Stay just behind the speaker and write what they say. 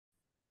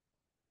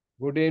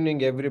Good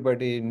evening,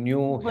 everybody.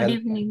 New Good health.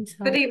 evening,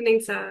 sir. Good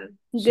evening, sir.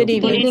 So Good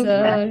evening,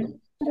 sir.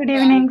 Good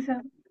evening,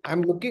 sir.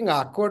 I'm looking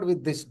awkward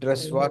with this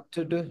dress. What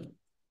to do?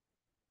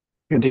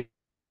 Good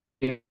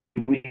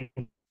evening,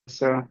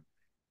 sir.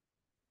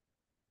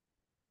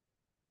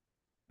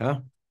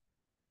 Huh?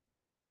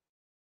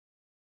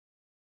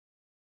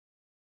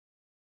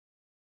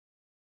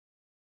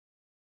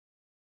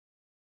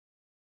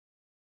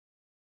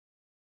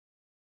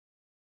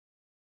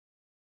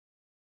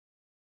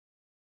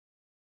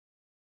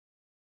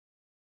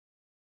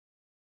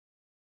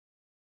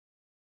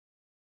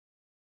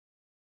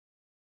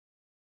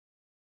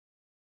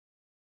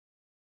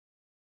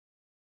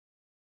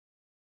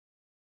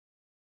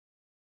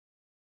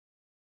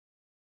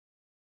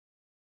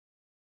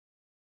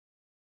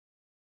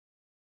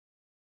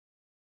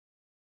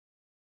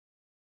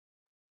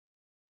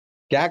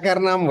 क्या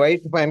करना हम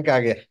white पहन के आ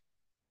गए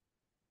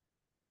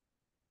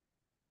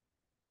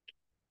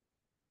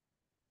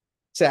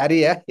साड़ी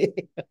है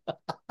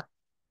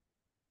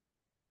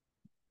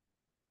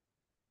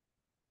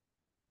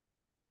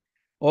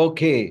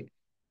Okay.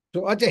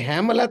 So अच्छा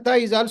Hemalata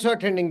is also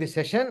attending this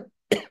session.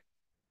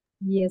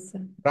 Yes,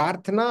 sir.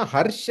 Prarthana,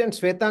 Harsh and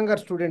Swetangar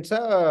students.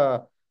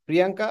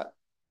 Priyanka,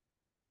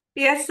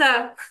 Yes,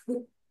 sir.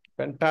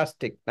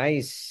 fantastic.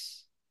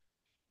 Nice.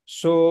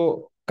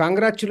 So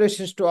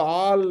congratulations to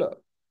all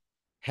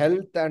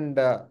health and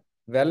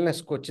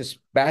wellness coaches.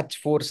 Batch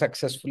 4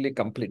 successfully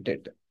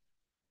completed.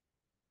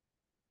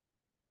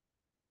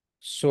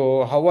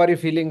 So how are you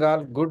feeling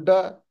all? Good?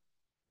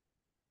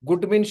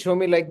 Good means show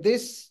me like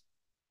this.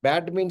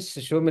 Bad means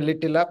show me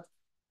little up.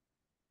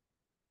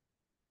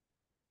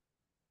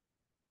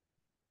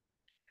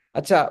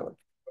 Acha,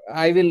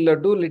 I will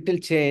do little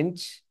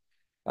change.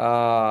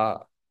 Uh,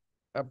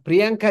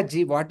 Priyanka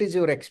ji, what is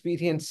your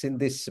experience in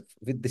this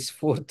with this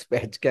fourth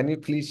batch? Can you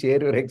please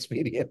share your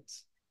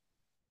experience?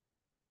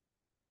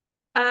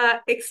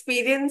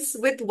 Experience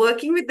with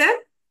working with them?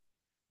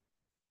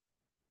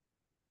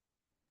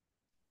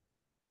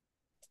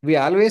 We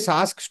always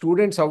ask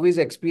students how is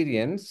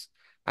experience.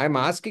 I'm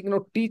asking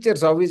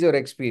teachers how is your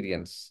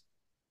experience.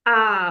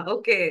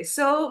 Okay.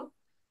 So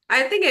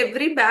I think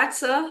every batch,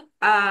 sir,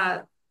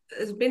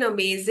 has been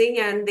amazing,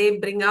 and they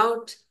bring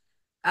out,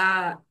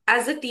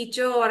 as a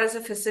teacher or as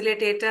a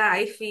facilitator,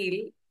 I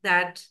feel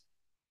that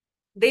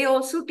they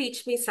also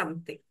teach me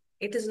something.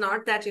 It is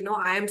not that,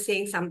 I am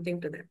saying something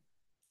to them.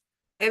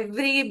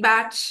 Every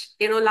batch,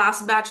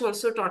 last batch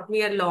also taught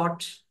me a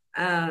lot.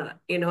 And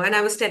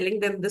I was telling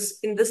them this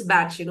in this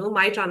batch,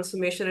 my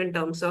transformation in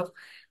terms of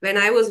when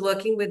I was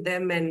working with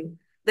them, and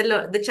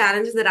the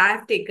challenges that I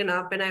have taken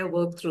up and I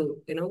worked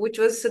through, which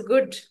was a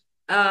good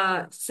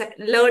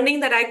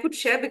learning that I could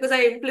share because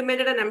I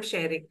implemented and I'm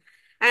sharing.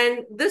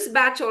 And this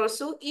batch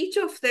also, each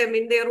of them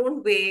in their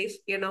own ways,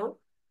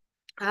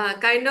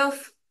 kind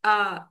of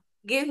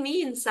gave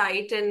me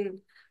insight and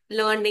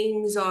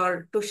learnings,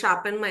 or to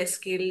sharpen my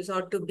skills,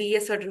 or to be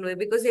a certain way,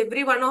 because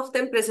every one of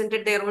them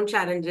presented their own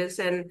challenges.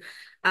 And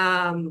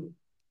um,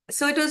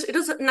 so it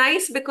was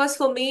nice, because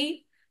for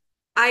me,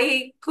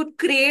 I could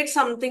create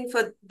something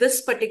for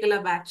this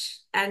particular batch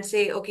and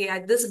say,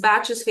 okay, this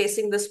batch is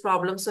facing this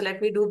problem, so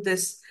let me do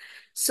this.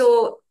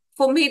 So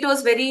for me, it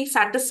was very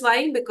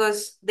satisfying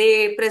because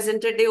they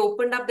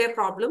opened up their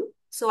problem,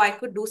 so I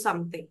could do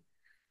something.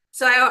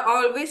 So I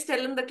always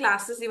tell in the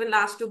classes, even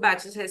last two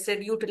batches, I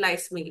said,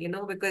 utilize me,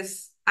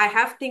 because I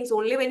have things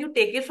only when you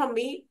take it from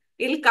me,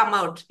 it'll come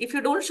out. If you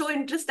don't show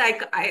interest,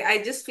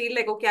 I just feel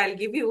like, okay, I'll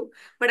give you,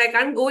 but I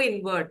can't go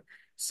inward.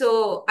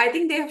 So I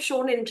think they have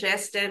shown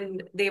interest,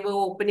 and they were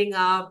opening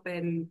up,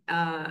 and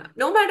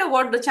no matter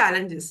what the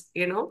challenge is,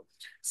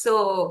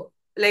 So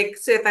like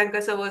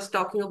Svetanka sir was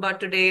talking about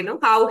today,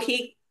 how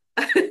he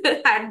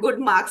had good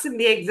marks in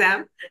the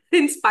exam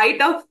in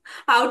spite of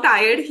how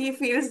tired he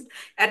feels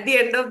at the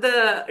end of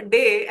the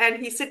day,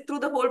 and he sit through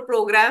the whole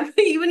program.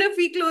 Even if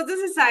he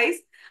closes his eyes,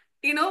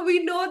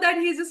 we know that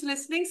he's just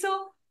listening.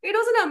 So it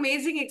was an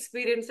amazing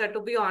experience, to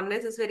be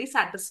honest. It's very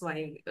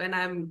satisfying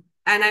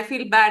and I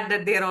feel bad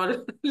that they're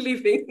all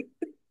leaving.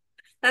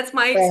 That's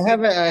my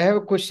experience. I have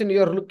a question.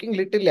 You are looking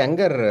little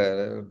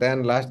younger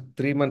than last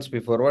 3 months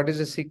before. What is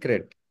the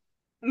secret?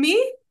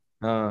 Me?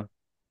 Uh,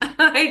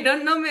 I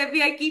don't know,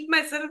 maybe I keep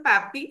myself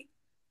happy.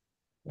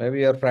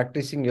 Maybe you are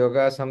practicing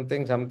yoga,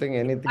 something, I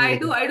anything.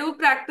 do. I do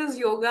practice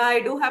yoga. I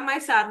do have my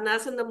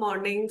sadhanas in the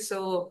morning.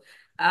 So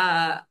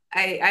I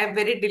am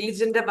very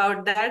diligent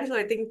about that. So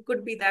I think it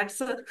could be that,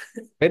 sir.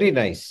 Very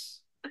nice.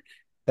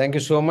 Thank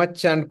you so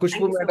much. And Thank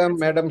Kushbu you so madam, much,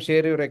 sir. madam,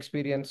 share your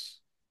experience.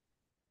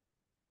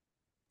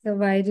 So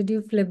why did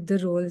you flip the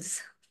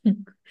roles?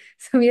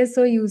 So we are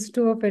so used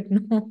to of it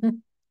now.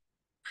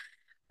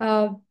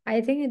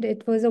 I think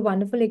it was a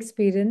wonderful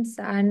experience.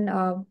 And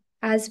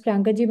as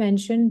Priyanka ji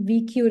mentioned,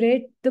 we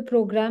curate the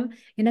program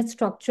in a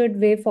structured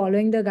way,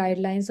 following the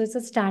guidelines. So it's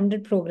a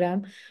standard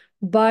program.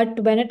 But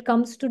when it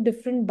comes to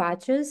different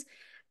batches,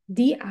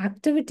 the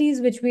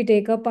activities which we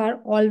take up are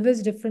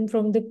always different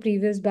from the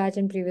previous batch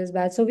and previous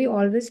batch. So we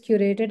always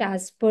curate it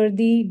as per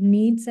the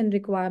needs and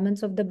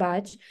requirements of the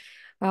batch.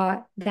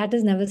 that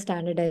is never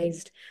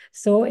standardized.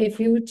 So if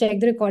you check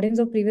the recordings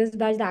of previous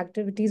batch, the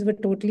activities were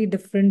totally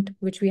different,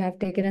 which we have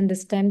taken, and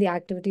this time the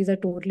activities are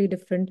totally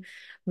different,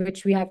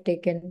 which we have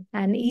taken.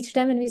 And each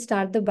time when we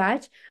start the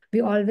batch,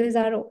 we always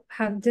are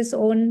have this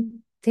own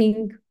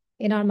thing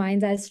in our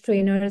minds as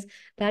trainers,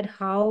 that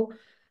how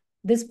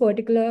this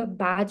particular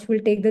batch will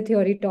take the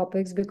theory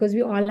topics, because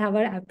we all have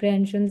our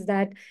apprehensions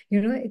that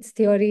it's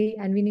theory,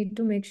 and we need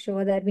to make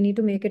sure that we need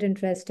to make it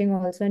interesting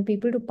also, and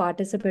people to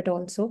participate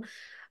also.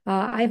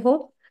 I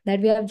hope that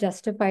we have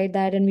justified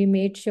that, and we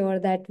made sure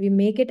that we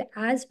make it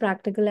as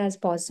practical as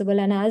possible,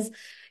 and as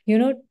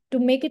to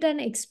make it an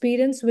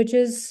experience which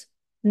is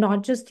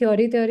not just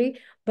theory,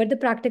 but the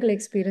practical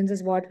experience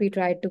is what we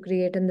tried to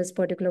create in this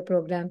particular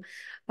program.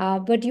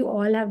 But you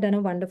all have done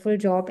a wonderful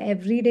job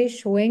every day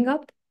showing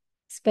up,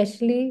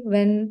 especially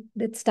when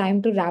it's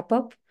time to wrap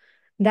up.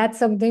 That's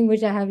something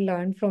which I have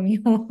learned from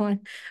you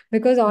on,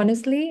 because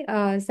honestly,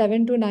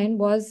 7 to 9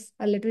 was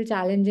a little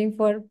challenging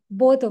for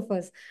both of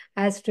us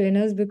as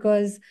trainers,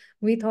 because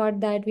we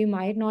thought that we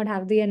might not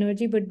have the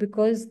energy, but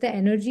because the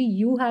energy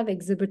you have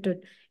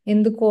exhibited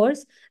in the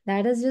course,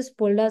 that has just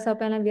pulled us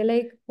up, and we're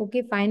like,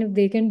 okay, fine, if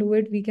they can do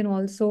it, we can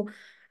also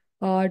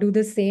do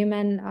the same.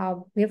 And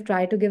we have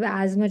tried to give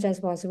as much as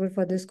possible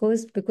for this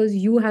course, because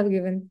you have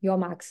given your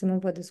maximum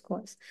for this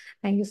course.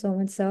 Thank you so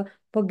much, sir,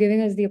 for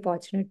giving us the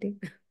opportunity.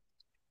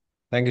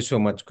 Thank you so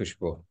much,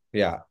 Kushbu.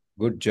 Yeah,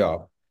 good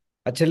job.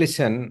 Actually,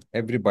 listen,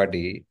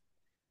 everybody,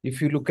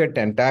 if you look at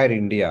entire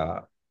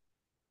India,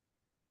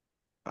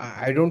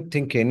 I don't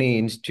think any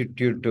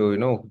institute,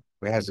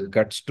 has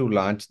guts to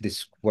launch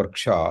this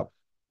workshop.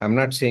 I'm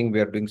not saying we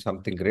are doing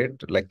something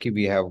great. Lucky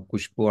we have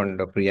Kushbu and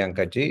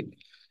Priyanka ji.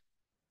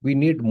 We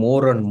need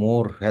more and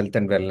more health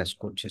and wellness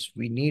coaches.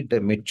 We need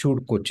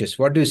matured coaches.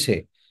 What do you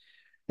say?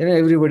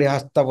 Everybody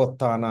hasta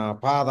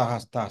vattana, pada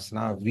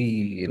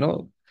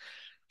hastasana.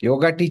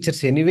 Yoga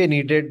teachers anyway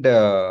needed,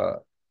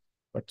 but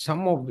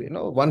some of,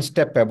 one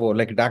step above,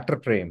 like Dr.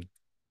 Prem.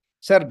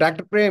 Sir,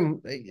 Dr.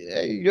 Prem,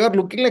 you are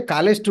looking like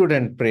college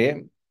student,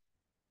 Prem.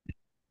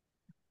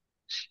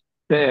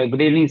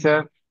 Good evening,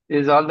 sir.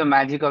 This is all the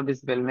magic of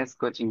this wellness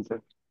coaching,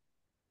 sir.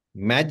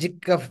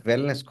 Magic of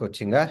wellness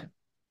coaching, huh?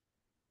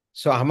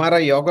 So हमारा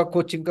yoga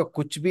coaching का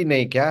कुछ भी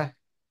नहीं क्या?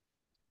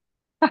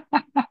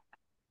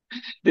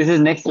 This is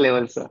next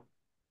level, sir.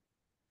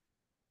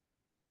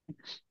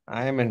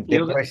 I am in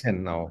Yoga.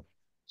 depression now.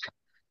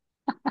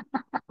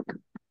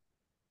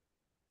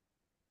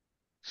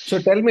 So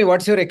tell me,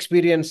 what's your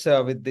experience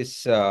with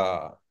this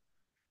health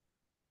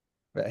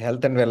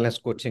and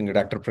wellness coaching,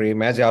 Dr.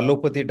 Prem, as a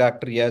allopathy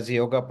doctor, as a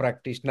yoga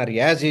practitioner,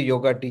 as a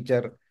yoga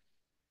teacher,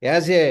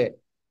 as a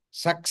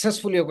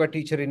successful yoga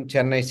teacher in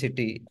Chennai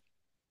city?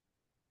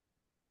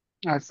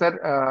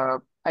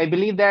 Sir, I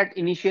believe that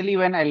initially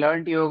when I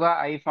learned yoga,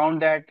 I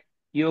found that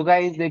yoga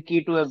is the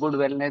key to a good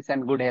wellness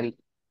and good health.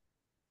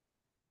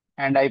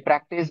 And I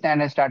practiced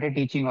and I started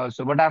teaching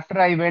also. But after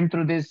I went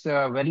through this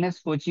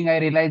wellness coaching, I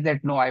realized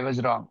that no, I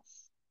was wrong.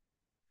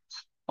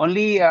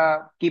 Only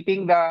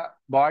keeping the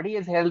body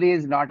as healthy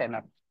is not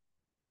enough.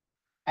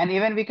 And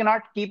even we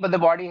cannot keep the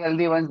body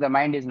healthy once the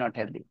mind is not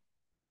healthy.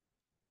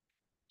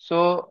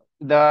 So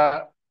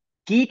the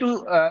key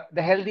to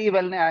the healthy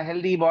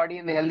body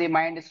and the healthy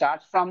mind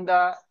starts from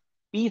the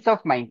peace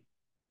of mind.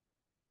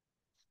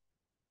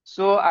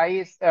 So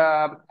I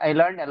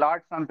learned a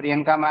lot from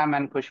Priyanka ma'am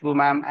and Khushbu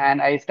ma'am,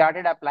 and I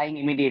started applying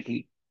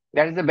immediately.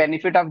 That is the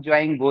benefit of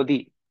joining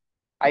Bodhi.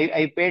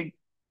 I paid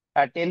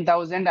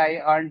 10,000.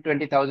 I earned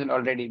 20,000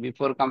 already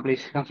before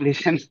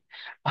completion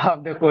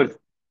of the course.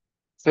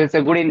 So it's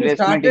a good You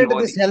investment in started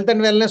this Bodhi. health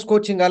and wellness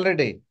coaching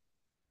already.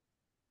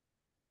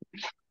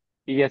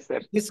 Yes,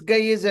 sir. This guy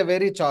is a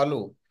very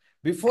chalu.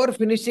 Before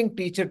finishing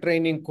teacher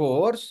training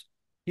course,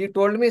 he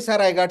told me, sir,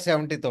 I got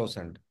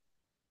 70,000.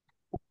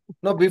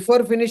 Now,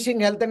 before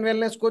finishing health and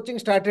wellness coaching,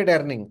 started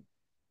earning.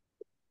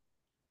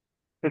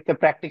 It's a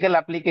practical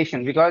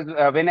application because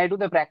when I do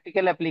the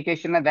practical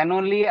application, then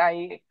only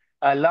I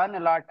learn a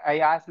lot. I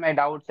ask my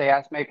doubts, I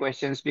ask my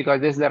questions because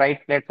this is the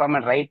right platform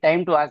and right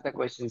time to ask the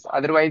questions.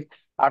 Otherwise,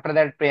 after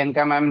that,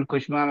 Priyanka ma'am and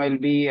Kushma ma'am will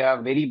be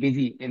very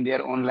busy in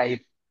their own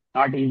life,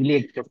 not easily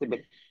accessible.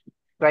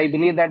 So I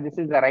believe that this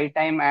is the right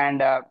time,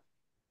 and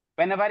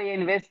whenever I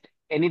invest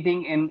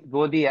anything in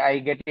Bodhi, I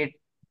get it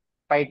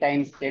 5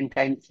 times, 10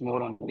 times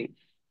more only.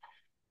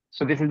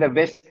 So this is the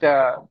best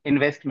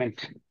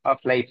investment of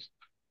life.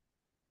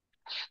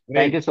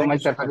 Thank Great. you so Thank you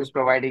much, so sir, for much.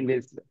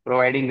 this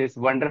providing this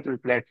wonderful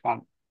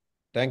platform.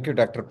 Thank you,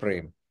 Dr.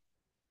 Prem.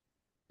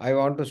 I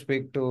want to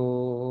speak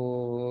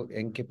to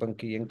Enki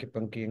Punky, Enki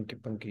Punky, Enki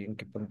Punky,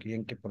 Enki Punky,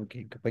 Enki Punky,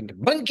 Enki Punky,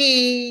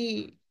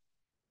 Bunky!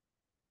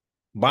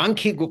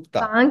 Banki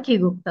Gupta. Thank you,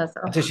 Gupta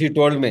sir. So she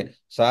told me,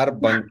 sir,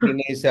 Bunky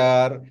nahi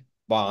sir,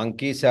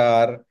 Banki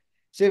sir.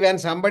 See, when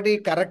somebody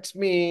corrects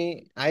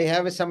me, I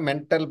have some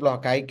mental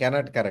block. I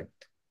cannot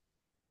correct.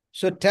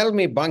 So tell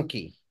me,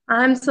 Banki.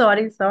 I'm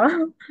sorry,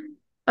 sir.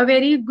 A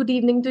very good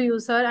evening to you,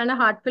 sir, and a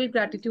heartfelt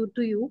gratitude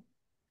to you.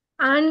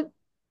 And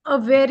a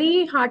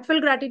very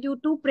heartfelt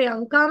gratitude to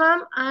Priyanka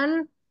ma'am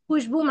and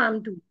Khushbu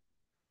ma'am too.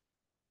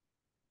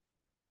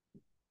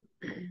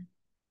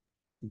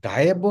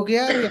 गायब हो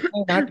गया, or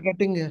am I not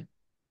getting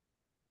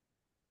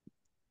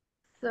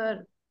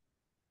Sir,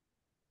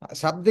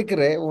 सब दिख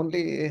रहे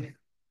only?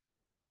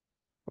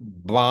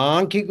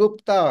 बांकी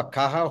गुप्ता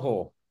कहाँ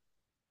हो?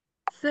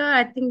 sir,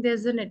 I think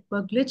there's a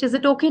network glitch. Is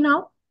it okay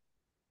now?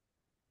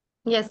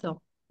 Yes, sir.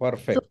 So,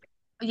 Perfect.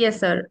 yes,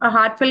 sir. A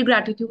heartfelt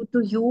gratitude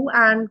to you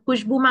and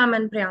Kushbu ma'am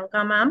and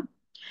Priyanka ma'am.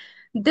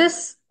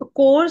 This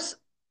course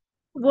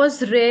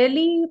was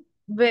really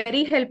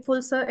very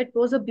helpful, sir. It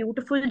was a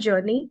beautiful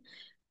journey.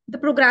 The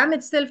program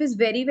itself is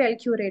very well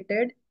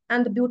curated,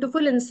 and the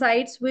beautiful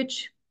insights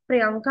which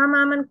Priyanka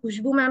ma'am and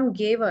Kushbu ma'am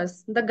gave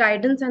us, the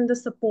guidance and the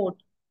support,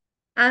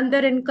 and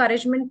their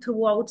encouragement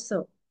throughout,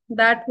 sir.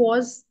 That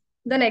was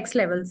the next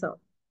level, sir.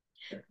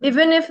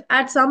 Even if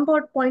at some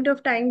point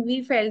of time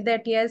we felt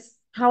that yes,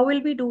 how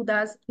will we do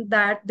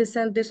that, this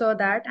and this or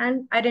that,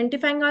 and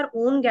identifying our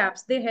own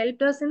gaps, they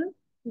helped us in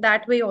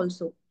that way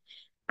also.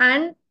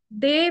 And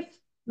they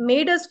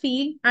made us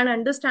feel and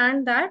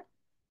understand that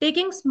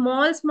taking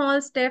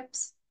small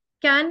steps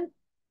can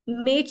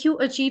make you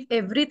achieve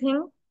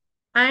everything,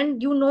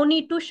 and you no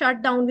need to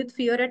shut down with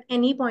fear at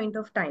any point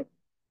of time.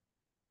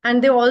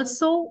 And they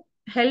also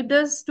helped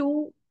us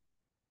to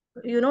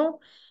you know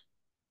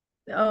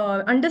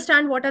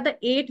understand what are the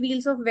eight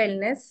wheels of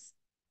wellness,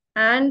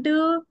 and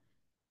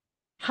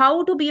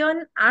how to be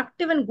an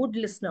active and good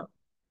listener.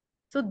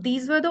 So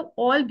these were the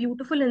all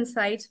beautiful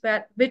insights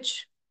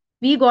which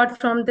we got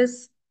from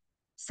this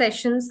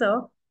session,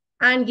 sir.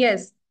 And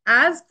yes,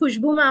 as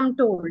Khushbu ma'am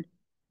told,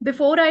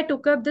 before I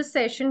took up this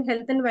session,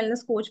 health and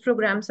wellness coach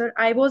program, sir,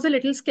 I was a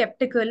little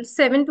skeptical.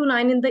 7 to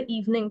 9 in the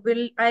evening,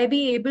 will I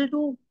be able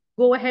to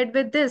go ahead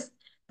with this?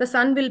 The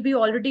sun will be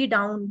already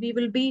down. We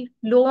will be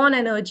low on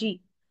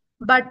energy.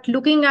 But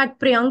looking at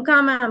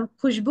Priyanka ma'am,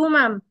 Khushbu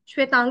ma'am,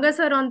 Shwetanga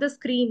sir on the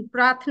screen,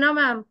 Prathna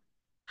ma'am,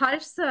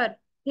 Harsh sir,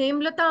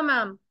 Hemlata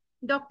ma'am,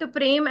 Dr.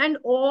 Prem, and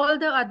all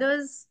the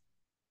others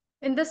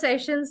in the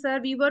session, sir,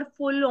 we were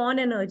full on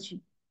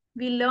energy.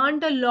 We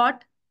learned a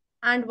lot.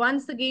 And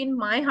once again,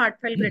 my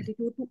heartfelt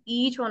gratitude to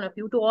each one of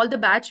you, to all the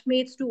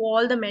batchmates, to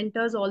all the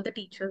mentors, all the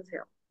teachers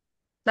here.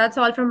 That's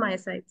all from my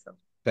side, sir.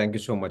 Thank you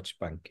so much,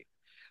 Banki.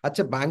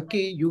 Acha,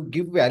 Banki, you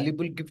give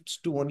valuable gifts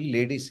to only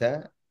ladies,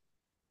 huh?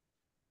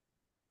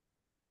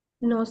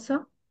 No,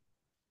 sir.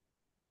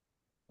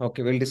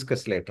 Okay, we'll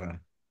discuss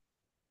later.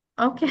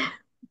 Okay.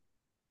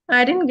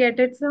 I didn't get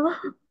it, sir.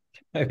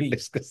 I will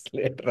discuss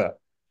later.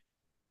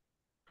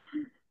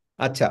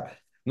 Acha,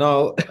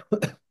 now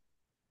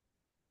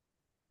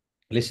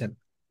listen.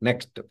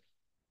 Next,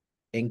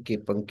 Enki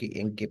Punky,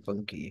 Enki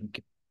Punky,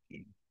 Enki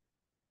Punky.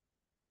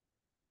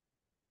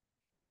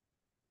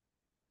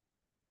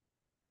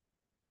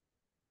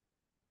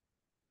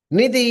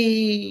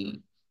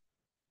 Nidhi.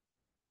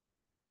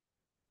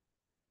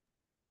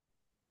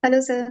 Hello,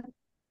 sir.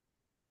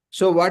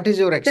 So, what is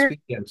your Sir,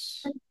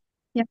 experience?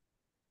 yeah.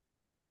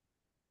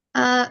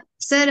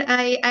 Sir,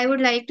 I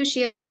would like to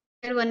share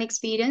one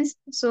experience.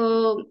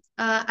 So,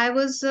 I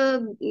was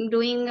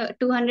doing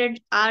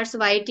 200 hours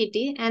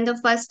YTT, and the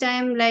first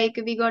time, like,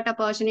 we got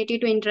opportunity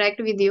to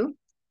interact with you,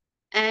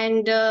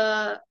 and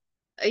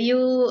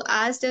you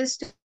asked us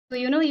to,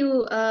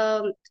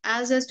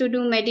 asked us to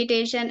do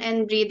meditation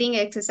and breathing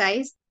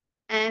exercise.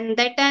 And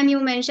that time you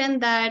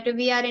mentioned that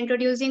we are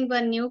introducing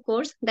one new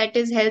course, that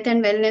is health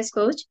and wellness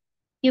coach.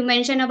 You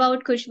mentioned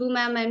about Khushbu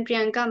ma'am and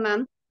Priyanka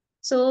ma'am.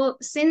 So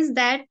since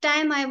that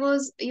time I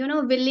was,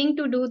 willing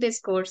to do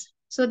this course.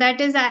 So that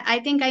is,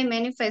 I think I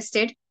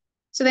manifested.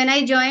 So when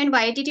I joined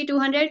YTT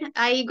 200,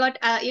 I got,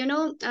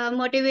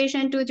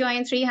 motivation to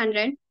join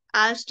 300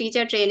 hours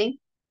teacher training.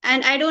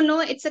 And I don't know,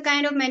 it's a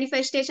kind of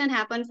manifestation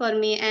happened for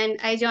me, and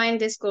I joined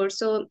this course.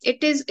 So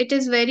it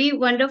is very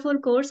wonderful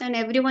course, and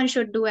everyone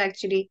should do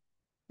actually,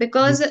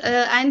 because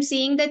I'm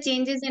seeing the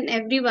changes in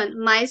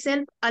everyone,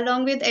 myself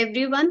along with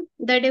everyone.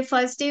 The day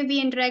first day we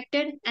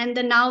interacted, and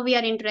the now we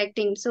are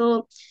interacting.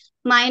 So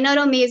minor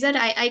or major,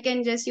 I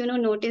can just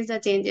notice the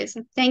changes.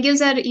 Thank you,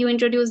 sir. You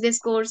introduced this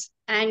course,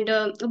 and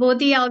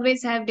Bodhi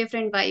always have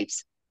different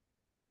vibes.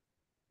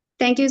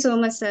 Thank you so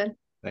much, sir.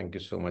 Thank you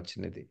so much,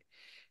 Nidhi.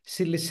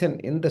 See,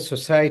 listen, in the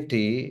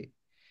society,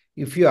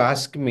 if you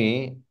ask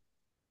me,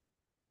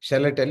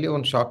 shall I tell you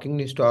one shocking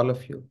news to all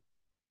of you?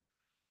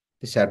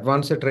 This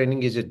advanced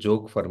training is a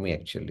joke for me,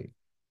 actually.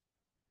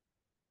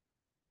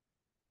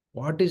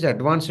 What is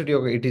advanced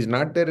yoga? It is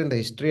not there in the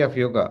history of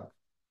yoga.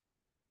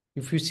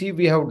 If you see,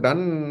 we have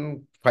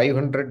done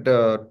 500,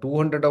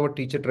 200 hour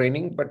teacher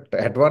training, but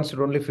advanced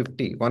only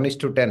 50, 1 is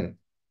to 10.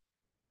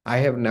 I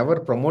have never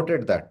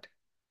promoted that.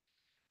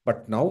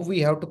 But now we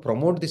have to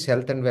promote this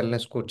health and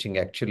wellness coaching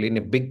actually in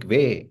a big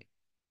way.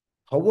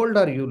 How old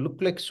are you? Look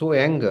like so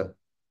young.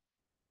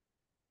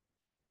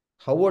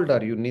 How old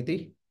are you,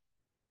 Nidhi?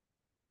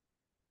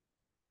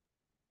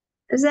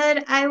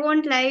 Sir, I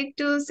won't like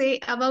to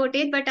say about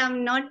it, but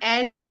I'm not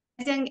as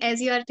young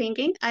as you are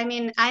thinking. I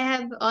mean, I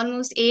have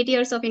almost 8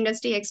 years of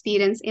industry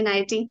experience in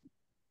IT.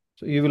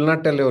 So you will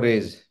not tell your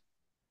age.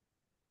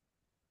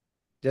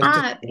 Just a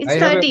second. It's I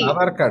have your 30.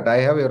 Aadhaar card. I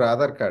have your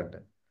Aadhaar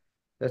card.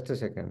 Just a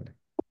second.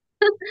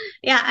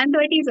 Yeah, I'm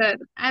 30, sir.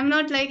 I'm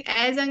not like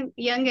as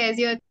young as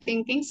you're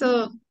thinking.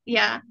 So,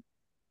 yeah,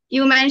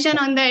 you mentioned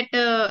on that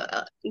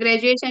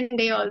graduation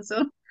day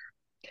also.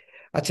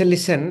 Acha,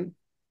 listen,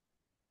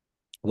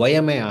 why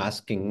am I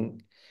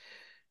asking?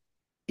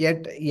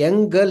 Yet,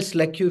 young girls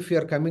like you, if you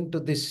are coming to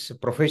this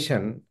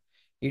profession,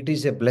 it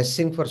is a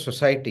blessing for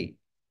society.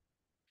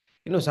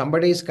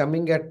 Somebody is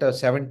coming at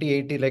 70,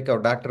 80, like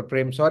Dr.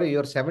 Prem. Sorry,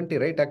 you're 70,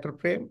 right, Dr.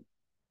 Prem?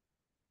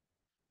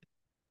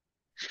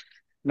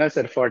 No,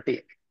 sir,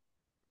 40.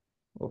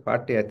 Oh,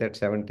 40, I thought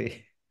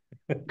 70.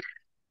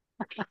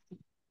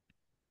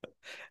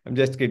 I'm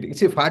just kidding.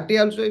 See, 40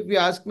 also, if you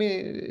ask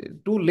me,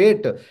 too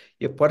late.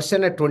 A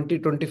person at 20,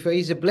 25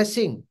 is a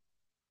blessing.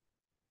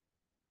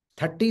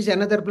 30 is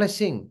another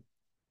blessing.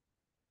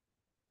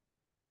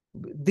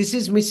 This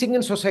is missing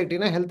in society,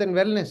 na? Health and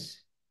wellness.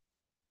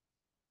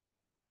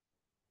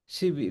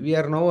 See, we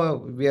are now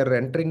we are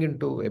entering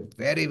into a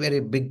very,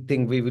 very big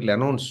thing we will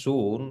announce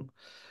soon.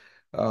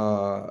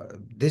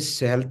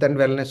 This health and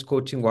wellness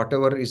coaching,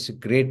 whatever is a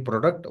great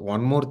product,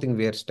 one more thing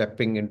we are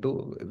stepping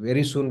into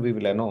very soon we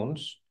will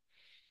announce.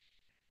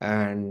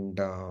 And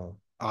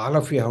all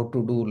of you have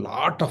to do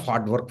lot of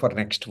hard work for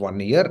next 1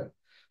 year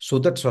so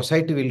that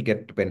society will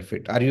get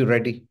benefit. Are you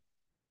ready?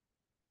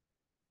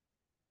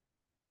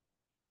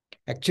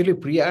 Actually,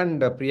 Priya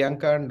and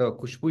Priyanka and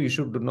Kushbu, you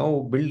should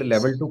now build a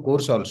level 2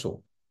 course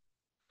also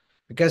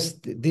because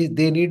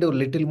they need a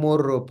little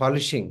more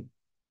polishing.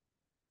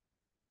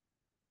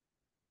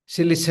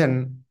 See,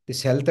 listen,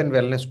 this health and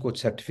wellness coach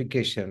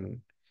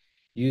certification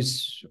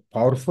is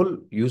powerful,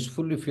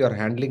 useful if you are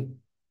handling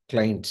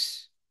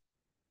clients.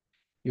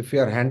 If you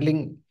are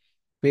handling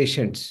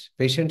patients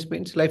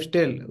means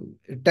lifestyle.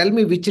 Tell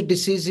me which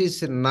disease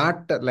is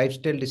not a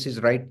lifestyle disease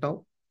right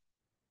now?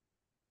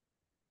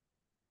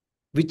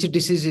 Which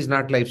disease is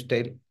not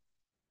lifestyle?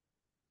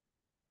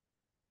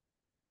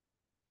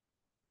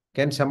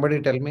 Can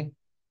somebody tell me?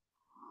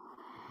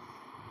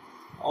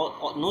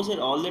 No, sir,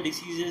 all the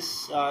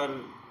diseases are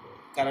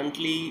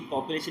currently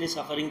population is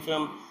suffering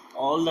from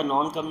all the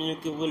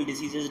non-communicable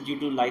diseases due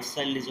to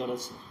lifestyle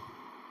disorders, sir.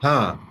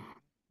 Huh.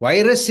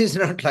 Virus is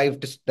not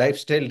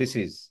lifestyle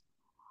disease.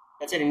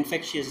 That's an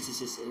infectious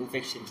disease,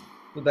 infection.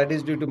 So that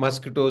is due to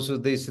mosquitoes,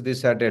 this,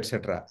 that,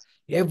 etc.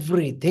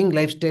 Everything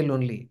lifestyle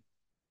only.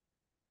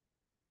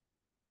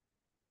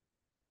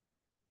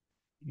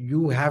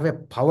 You have a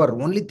power.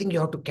 Only thing you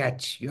have to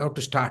catch. You have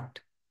to start.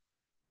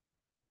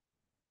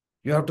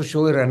 You have to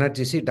show your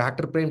energy. See,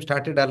 Dr. Prem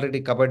started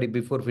already kabaddi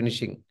before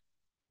finishing.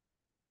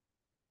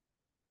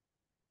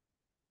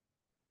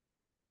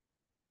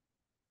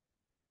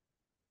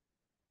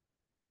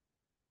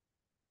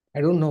 I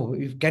don't know.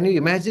 Can you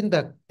imagine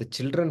the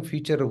children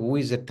future who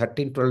is at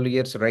 13, 12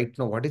 years right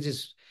now? What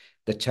is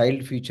the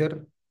child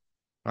future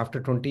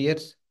after 20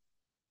 years?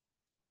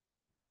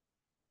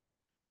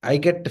 I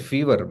get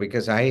fever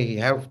because I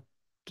have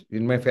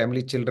in my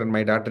family children.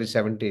 My daughter is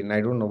 17.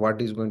 I don't know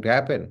what is going to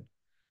happen.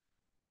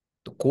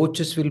 The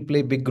coaches will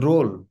play big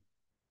role.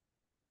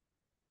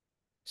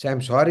 So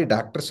I'm sorry,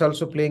 doctors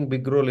also playing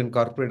big role in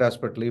corporate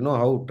hospital. You know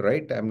how,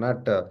 right? I'm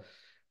not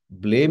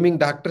blaming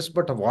doctors,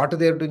 but what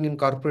they are doing in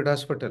corporate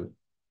hospital.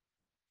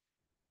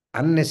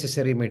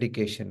 Unnecessary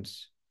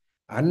medications,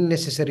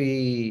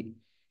 unnecessary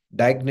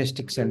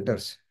diagnostic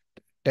centers,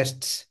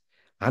 tests,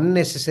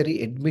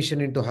 unnecessary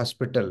admission into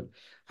hospital,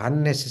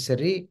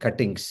 unnecessary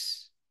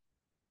cuttings.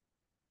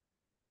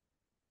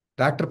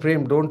 Dr.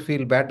 Prem, don't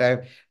feel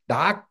bad.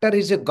 Doctor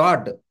is a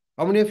god.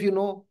 How many of you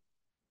know?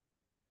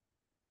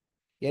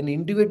 An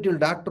individual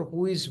doctor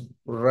who is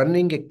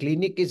running a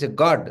clinic is a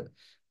god.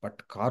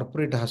 But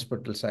corporate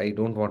hospitals, I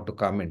don't want to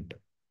comment.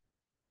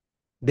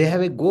 They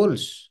have a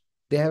goals.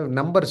 They have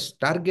numbers,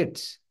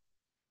 targets.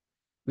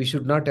 We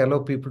should not allow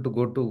people to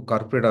go to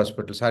corporate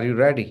hospitals. Are you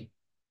ready?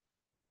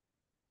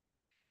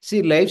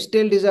 See,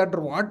 lifestyle disorder,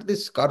 what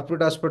these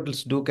corporate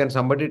hospitals do? Can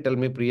somebody tell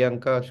me?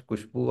 Priyanka,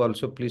 Kushbu,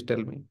 also please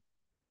tell me.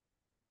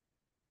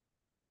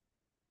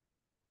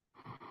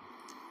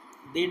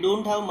 They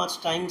don't have much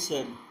time,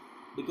 sir,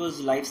 because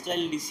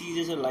lifestyle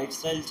diseases or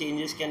lifestyle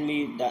changes can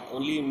be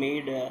only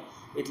made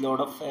with lot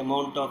of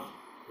amount of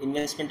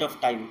investment of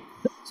time.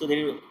 So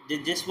they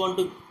just want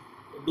to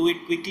do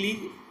it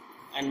quickly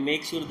and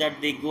make sure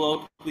that they go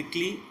out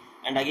quickly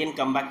and again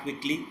come back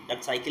quickly.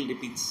 That cycle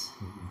repeats.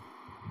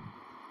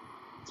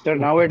 So Okay.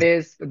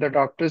 nowadays, the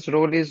doctor's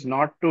role is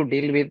not to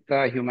deal with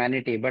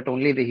humanity, but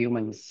only the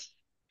humans.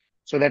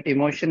 So that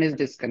emotion is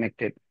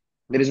disconnected.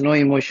 There is no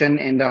emotion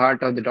in the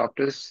heart of the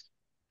doctors.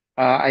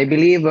 I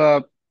believe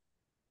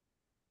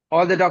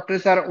all the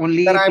doctors are Sir,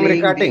 only I'm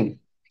playing the. recording.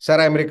 Sir,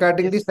 I'm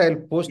recording this. Yes,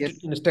 I'll post it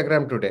yes, in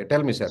Instagram today.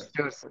 Tell me, sir.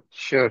 sure, sir.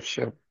 Sure,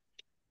 sure.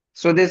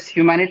 So this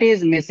humanity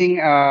is missing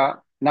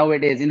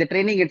nowadays in the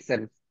training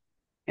itself.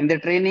 In the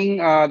training,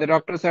 the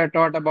doctors are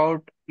taught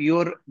about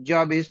your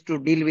job is to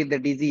deal with the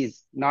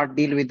disease, not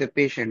deal with the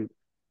patient.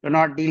 Do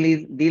not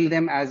deal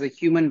them as a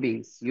human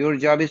beings. Your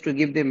job is to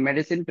give them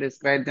medicine,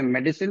 prescribe them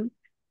medicine,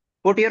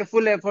 put your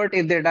full effort.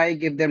 If they die,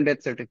 give them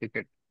death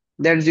certificate.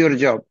 That's your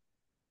job.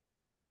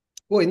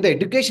 Oh, in the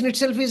education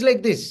itself is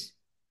like this.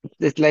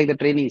 It's like the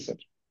training, sir.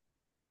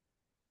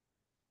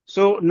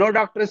 So no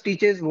doctors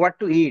teaches what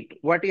to eat,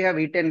 what you have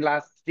eaten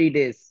last 3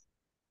 days.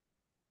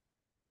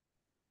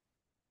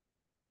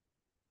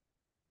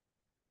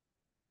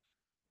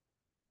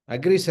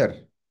 Agree,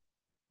 sir.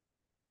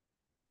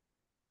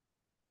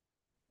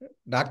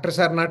 Doctors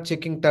are not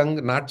checking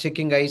tongue, not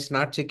checking eyes,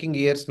 not checking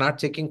ears, not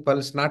checking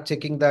pulse, not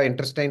checking the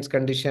intestines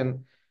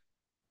condition.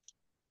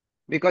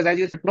 Because as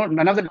you said, no,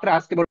 none of the doctor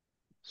ask about.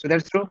 So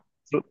that's true.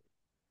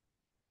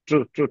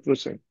 True, true,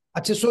 sir.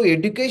 Achha, so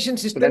education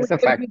So system that's the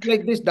itself is fact.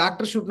 like this.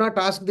 Doctor should not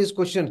ask this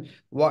question.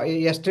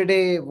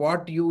 Yesterday,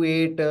 what you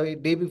ate,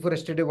 day before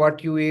yesterday,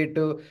 what you ate,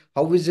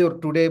 how is your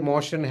today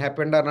motion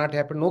happened or not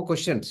happened? No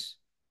questions.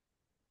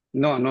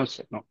 No, no,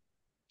 sir, no.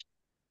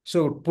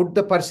 So put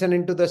the person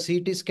into the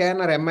CT scan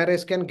or MRI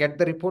scan, get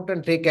the report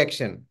and take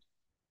action.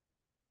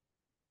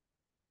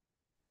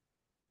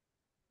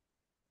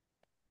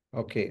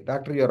 Okay,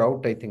 doctor, you're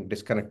out, I think,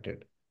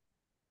 disconnected.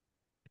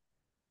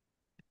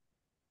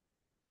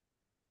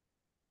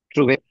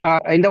 True.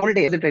 In the old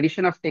days, the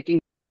tradition of taking.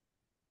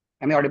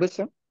 Am I audible,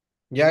 sir?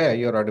 Yeah,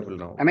 you're audible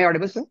now. Am I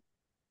audible, sir?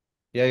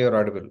 Yeah, you're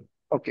audible.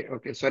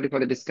 Okay. Sorry for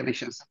the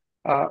disconnections.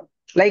 Uh,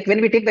 like when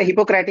we take the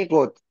Hippocratic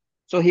oath.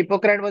 So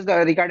Hippocrates was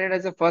regarded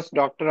as the first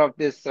doctor of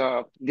this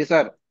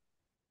earth.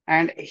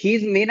 And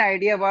his main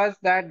idea was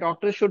that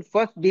doctors should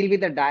first deal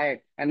with the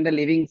diet and the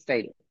living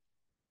style.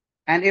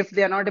 And if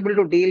they are not able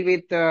to deal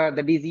with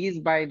the disease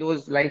by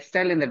those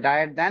lifestyle and the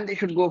diet, then they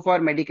should go for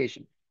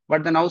medication.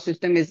 But the now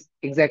system is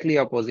exactly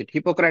opposite.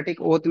 Hippocratic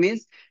oath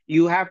means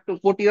you have to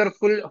put your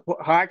full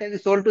heart and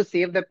soul to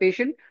save the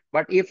patient.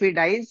 But if he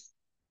dies,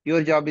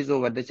 your job is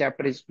over. The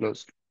chapter is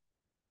closed.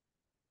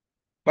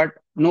 But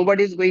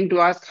nobody is going to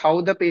ask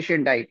how the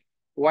patient died,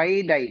 why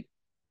he died.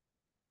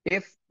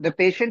 If the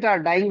patient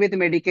are dying with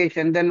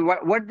medication, then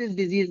what this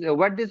disease,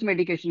 what this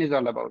medication is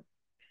all about?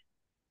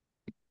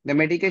 The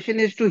medication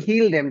is to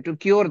heal them, to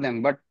cure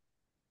them, but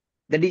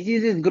the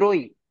disease is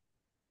growing.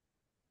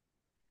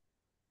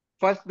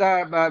 First,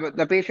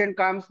 the patient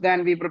comes,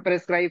 then we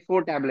prescribe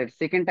 4 tablets.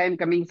 Second time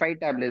coming 5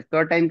 tablets.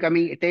 Third time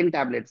coming 10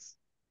 tablets.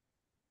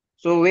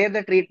 So where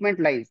the treatment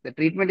lies, the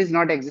treatment is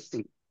not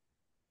existing,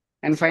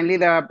 and finally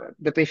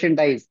the patient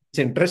dies. It's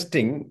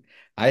interesting.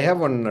 I have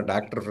one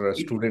doctor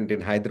student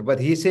in Hyderabad.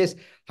 He says,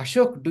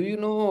 Ashok, do you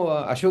know,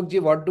 Ashok ji,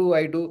 what do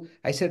I do?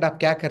 I said, Aap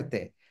kya karte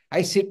hai?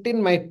 I sit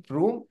in my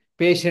room,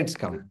 patients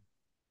come.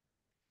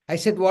 I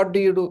said, what do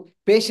you do?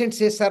 Patient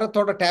says, Sir,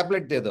 thoda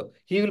tablet de do.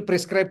 He will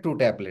prescribe 2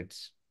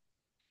 tablets.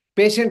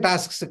 Patient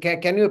asks,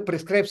 can you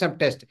prescribe some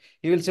test?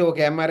 He will say,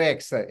 okay, MRI,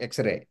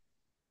 X-ray.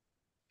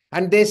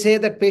 And they say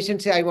that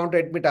patient say, I want to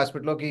admit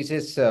hospital. Okay, he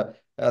says,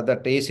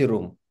 that AC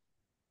room.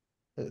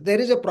 There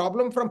is a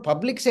problem from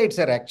public side,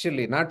 sir,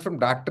 actually, not from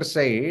doctor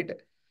side.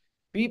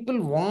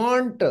 People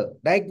want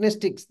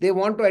diagnostics. They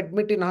want to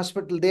admit in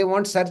hospital. They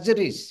want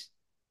surgeries.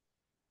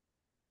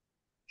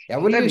 Sir,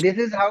 Evolution. this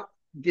is how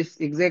this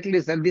exactly,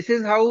 sir. This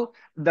is how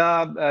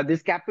the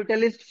this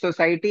capitalist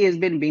society has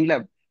been being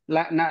loved.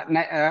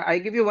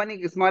 I give you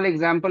one small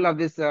example of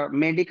this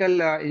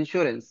medical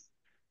insurance.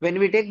 When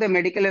we take the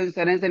medical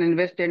insurance and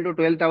invest 10 to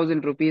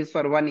 12,000 rupees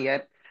for 1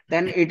 year,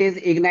 then it is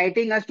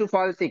igniting us to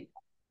fall sick.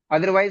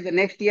 Otherwise, the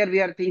next year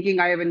we are thinking,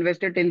 I have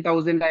invested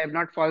 10,000, I have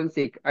not fallen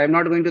sick, I am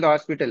not going to the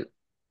hospital.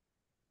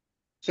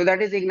 So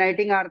that is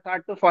igniting our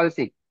thought to fall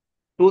sick.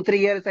 2 3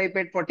 years I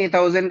paid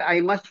 40,000, I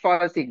must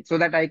fall sick so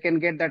that I can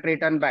get that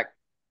return back.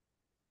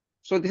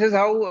 So this is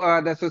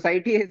how the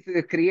society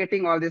is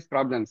creating all these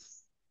problems.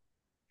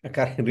 We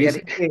are,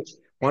 Recently,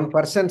 one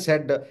person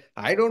said,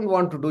 I don't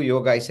want to do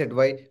yoga. I said,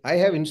 why? I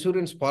have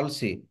insurance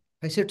policy.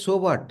 I said, so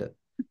what?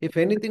 If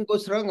anything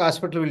goes wrong,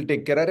 hospital will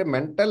take care. Are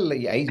mental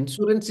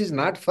insurance is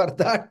not for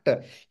that.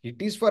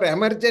 It is for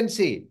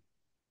emergency.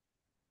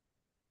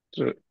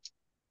 True.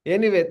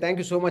 Anyway, thank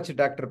you so much,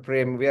 Dr.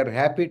 Prem. We are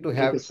happy to Thank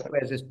have you, you sir.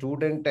 as a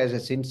student, as a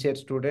sincere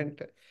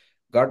student.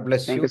 God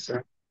bless Thank you. you,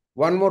 sir.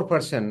 One more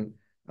person.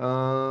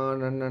 Na,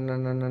 na, na, na,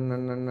 na, na, na,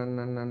 na, na,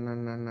 na, na,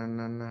 na, na,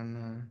 na, na,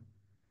 na.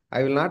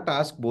 I will not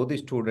ask both the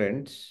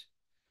students.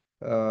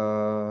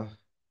 Uh,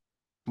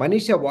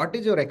 Manisha, what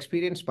is your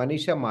experience?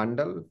 Manisha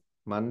Mandal?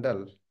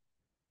 Mandal.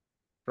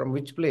 From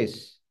which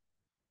place?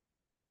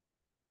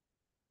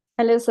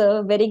 Hello,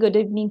 sir. Very good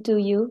evening to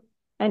you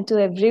and to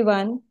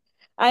everyone.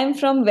 I'm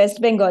from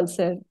West Bengal,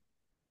 sir.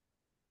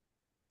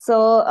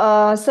 So,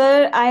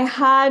 sir,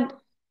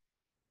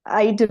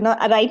 I do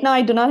not, right now,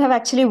 I do not have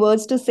actually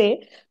words to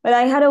say, but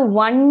I had a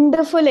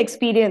wonderful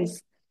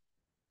experience.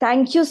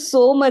 Thank you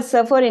so much,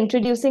 sir, for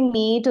introducing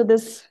me to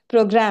this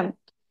program.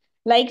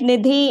 Like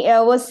Nidhi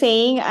was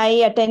saying, I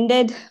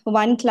attended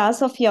one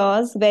class of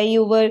yours where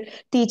you were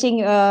teaching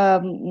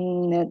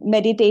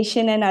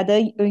meditation and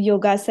other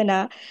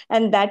yogasana.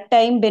 And that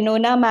time,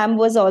 Benona ma'am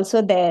was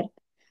also there.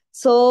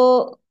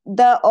 So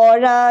the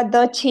aura,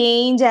 the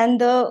change, and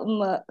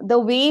the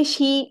way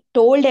she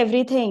told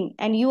everything,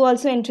 and you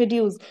also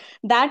introduced,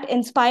 that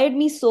inspired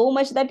me so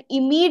much that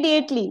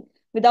immediately,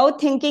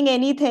 without thinking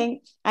anything,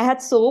 I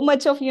had so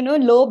much of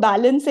low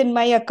balance in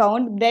my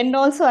account. Then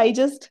also, I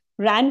just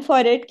ran for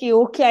it. Ki,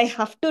 okay, I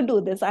have to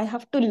do this. I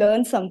have to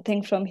learn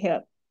something from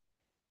here.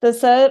 So,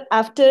 sir,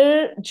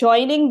 after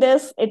joining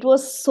this, it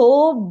was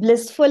so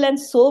blissful and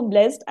so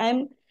blessed.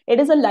 It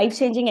is a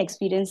life-changing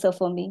experience, sir,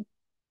 for me.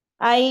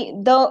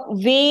 The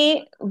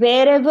way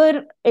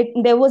wherever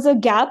there was a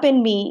gap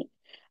in me,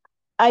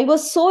 I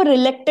was so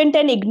reluctant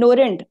and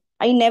ignorant.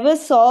 I never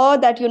saw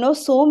that,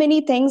 so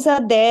many things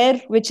are there,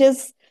 which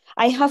is,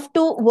 I have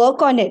to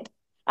work on it.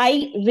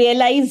 I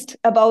realized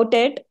about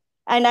it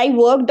and I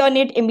worked on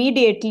it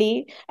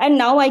immediately. And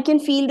now I can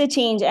feel the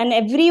change. And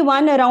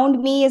everyone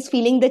around me is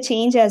feeling the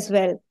change as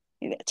well,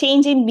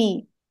 change in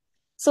me.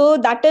 So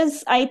that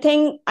is, I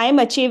think, I'm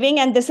achieving,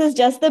 and this is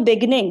just the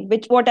beginning,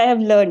 which what I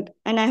have learned,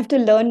 and I have to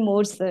learn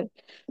more, sir.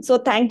 So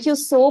thank you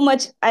so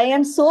much. I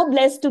am so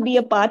blessed to be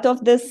a part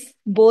of this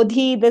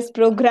Bodhi, this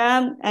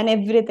program, and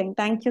everything.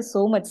 Thank you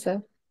so much,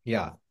 sir.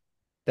 Yeah.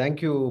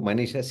 Thank you,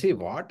 Manisha. See,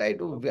 what I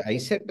do, I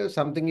said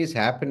something is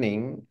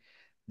happening.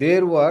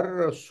 There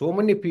were so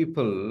many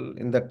people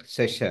in that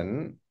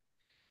session.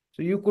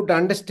 So you could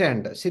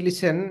understand. See,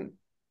 listen,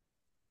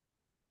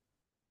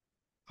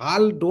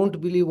 all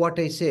don't believe what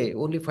I say.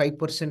 Only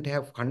 5%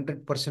 have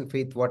 100%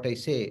 faith what I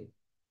say.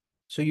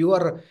 So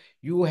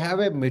you have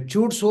a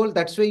matured soul.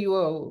 That's why you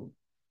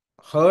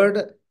have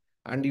heard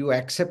and you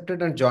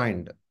accepted and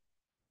joined.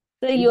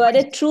 So If you are I-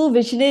 a true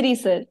visionary,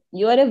 sir.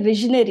 You are a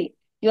visionary.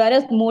 You are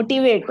a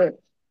motivator.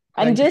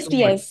 And Thank you just so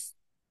much. yes,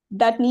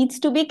 that needs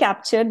to be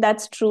captured.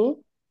 That's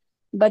true.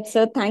 But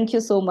sir, thank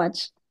you so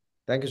much.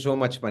 Thank you so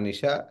much,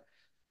 Manisha.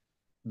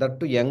 That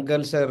too, young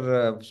girls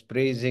are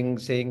praising,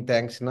 saying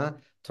thanks na.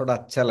 थोड़ा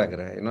अच्छा लग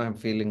रहा है. I'm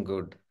feeling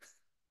good.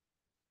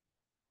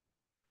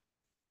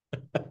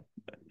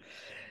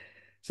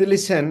 So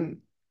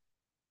listen,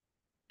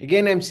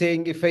 again I'm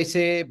saying if I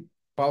say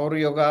power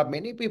yoga,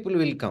 many people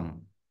will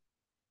come.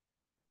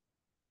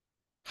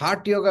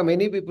 Heart yoga,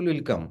 many people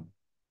will come.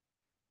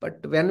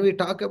 But when we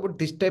talk about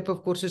this type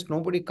of courses,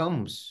 nobody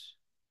comes.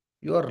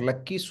 You are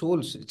lucky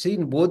souls. See,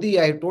 in Bodhi,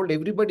 I have told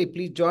everybody,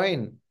 please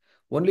join.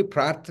 Only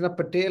Prarthana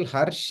Patel,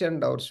 Harsh,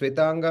 and our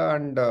Svetanga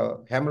and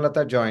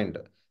Hemalata joined.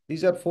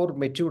 These are four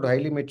matured,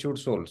 highly matured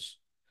souls.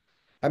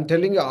 I'm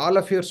telling you, all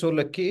of you are so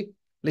lucky.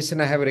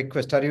 Listen, I have a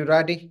request. Are you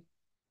ready?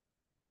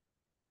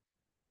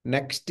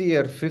 Next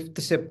year,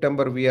 5th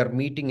September, we are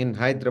meeting in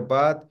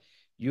Hyderabad.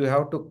 You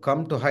have to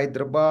come to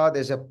Hyderabad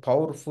as a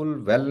powerful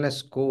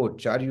wellness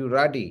coach. Are you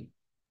ready?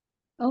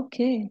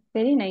 Okay,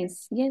 very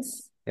nice.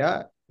 Yes.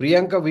 Yeah.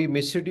 Priyanka, we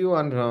missed you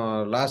on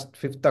last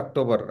 5th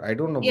October. I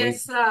don't know.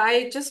 Yes,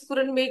 I just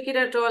couldn't make it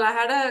at all. I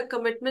had a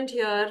commitment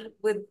here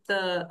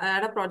I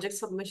had a project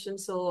submission,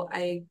 so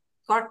I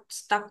got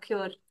stuck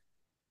here.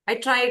 I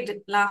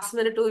tried last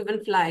minute to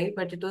even fly,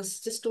 but it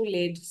was just too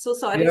late. So We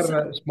sorry, are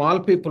sir.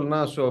 small people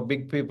now, so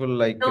big people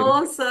like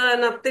No, sir,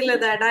 nothing like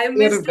that. I year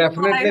missed it. So I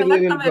definitely we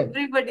heard will from go.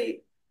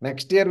 everybody.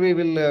 Next year we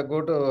will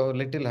go to a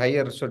little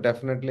higher, so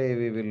definitely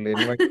we will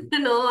invite you.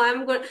 No,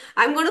 I'm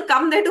going to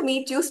come there to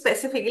meet you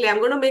specifically. I'm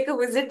going to make a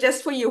visit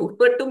just for you,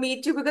 but to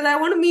meet you because I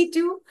want to meet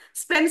you,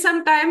 spend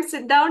some time,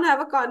 sit down, have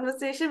a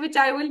conversation, which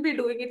I will be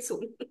doing it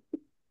soon.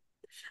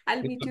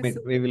 I'll meet you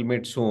soon. We will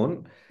meet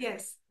soon.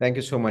 Yes. Thank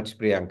you so much,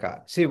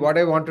 Priyanka. See, what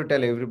I want to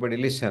tell everybody,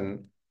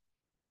 listen.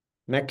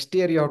 Next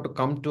year, you have to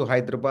come to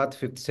Hyderabad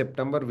 5th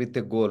September with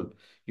a goal.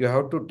 You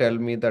have to tell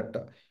me that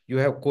you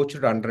have coached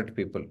 100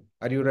 people.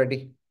 Are you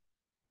ready?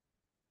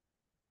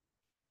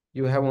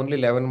 You have only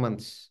 11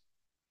 months.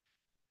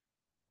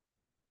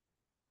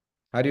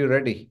 Are you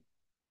ready?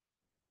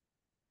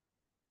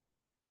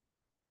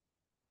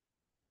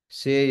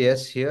 Say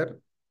yes here.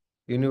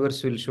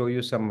 Universe will show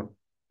you some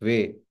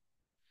way.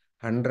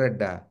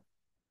 100,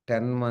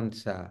 10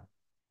 months,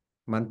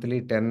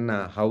 monthly 10,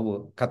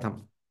 how,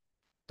 katham.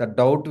 The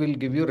doubt will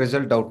give you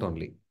result doubt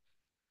only.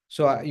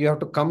 So you have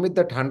to come with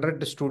that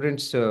 100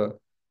 students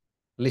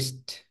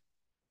list.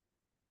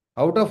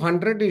 Out of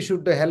 100, you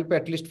should help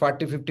at least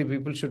 40, 50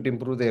 people should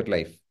improve their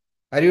life.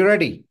 Are you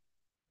ready?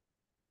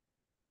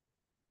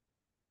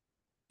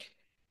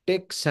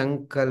 Take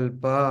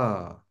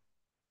sankalpa.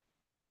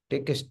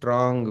 Take a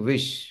strong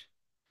wish.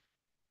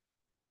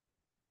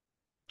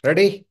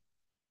 Ready?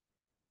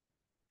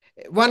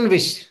 One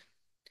wish.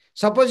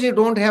 Suppose you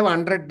don't have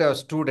 100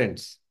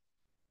 students.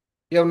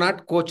 You have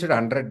not coached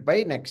 100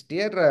 by next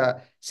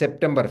year,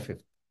 September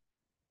 5th.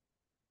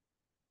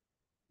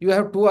 You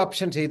have two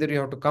options. Either you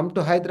have to come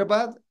to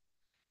Hyderabad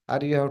or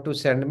you have to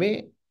send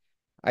me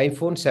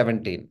iPhone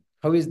 17.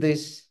 How is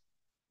this?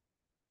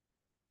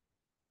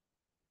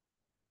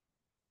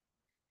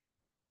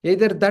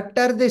 Either that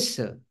or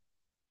this.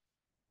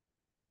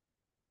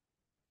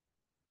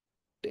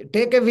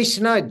 Take a wish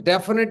now.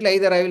 Definitely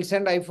either I will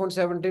send iPhone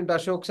 17 to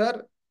Ashok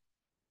sir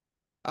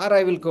or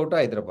I will go to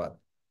Hyderabad.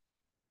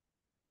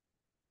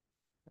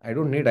 I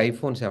don't need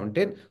iPhone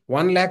 17.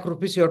 1 lakh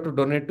rupees you have to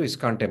donate to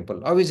ISKCON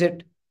temple. How is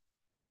it?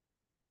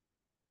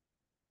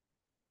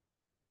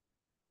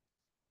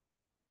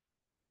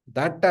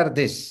 That or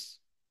this.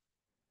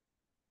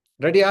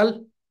 Ready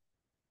all?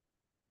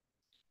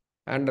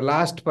 And the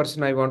last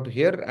person I want to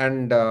hear.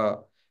 And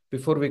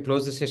Before we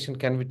close the session,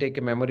 can we take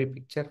a memory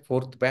picture?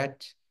 Fourth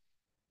batch,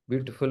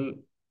 beautiful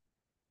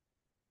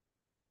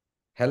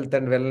health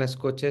and wellness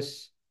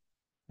coaches.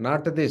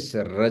 Not this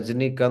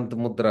Rajnikant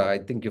Mudra. I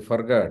think you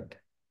forgot.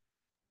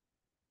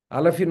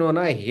 All of you know,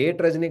 I hate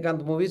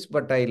Rajnikant movies,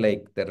 but I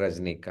like the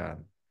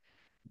Rajnikant.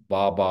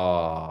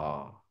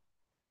 Baba.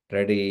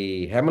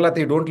 Ready. Hemalata,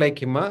 you don't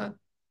like him, huh?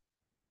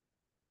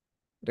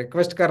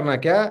 Request karna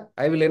kya?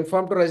 I will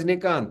inform to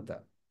Rajnikant.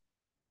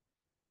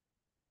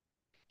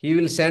 He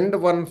will send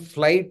one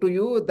fly to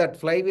you. That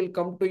fly will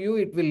come to you.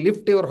 It will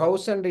lift your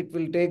house and it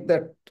will take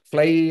that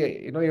fly,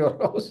 your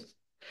house.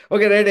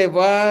 Okay, ready.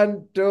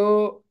 One,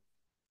 two.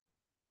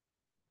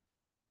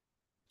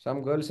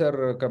 Some girls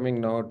are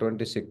coming now,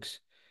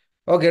 26.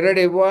 Okay,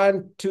 ready.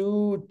 One,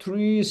 two,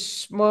 three.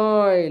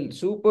 Smile.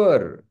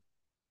 Super.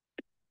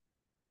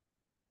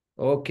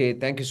 Okay,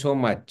 thank you so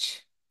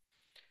much.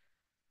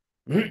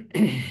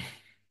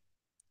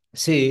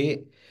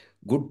 See,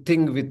 good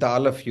thing with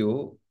all of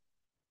you,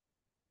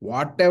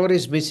 whatever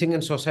is missing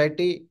in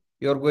society,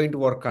 you're going to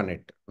work on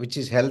it, which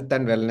is health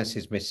and wellness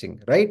is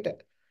missing, right?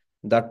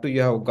 That too,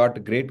 you have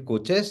got great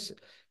coaches.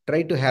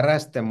 Try to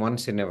harass them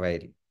once in a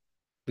while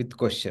with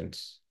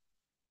questions.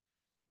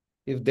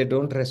 If they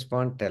don't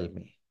respond, tell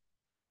me.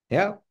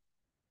 Yeah.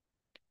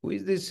 Who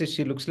is this?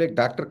 She looks like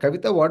Dr.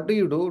 Kavita. What do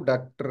you do,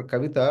 Dr.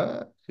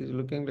 Kavita? She's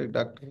looking like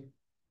Dr.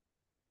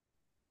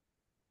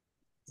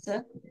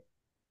 Sir,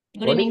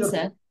 good What is evening, your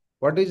sir.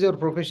 what is your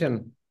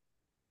profession?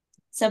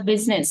 Sir,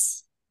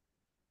 business.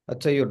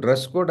 Acha, your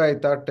dress code, I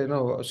thought,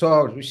 So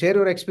share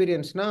your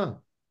experience, na?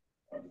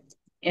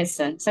 Yes,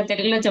 sir. Sir,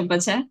 తెలుగులో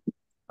చెప్పచ్చా?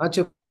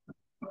 Acha.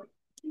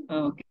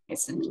 Okay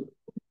sir.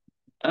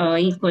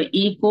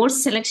 ఈ course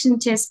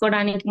selection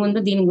చేసుకోవడానికి ముందు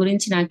దీని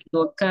గురించి నాకు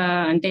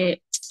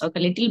ఒక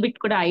little bit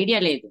కూడా idea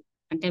లేదు.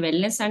 అంటే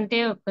వెల్నెస్ అంటే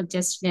ఒక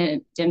జస్ట్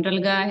జనరల్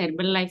గా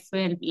హెర్బల్ లైఫ్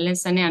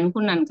వెల్నెస్ అని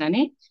అనుకున్నాను,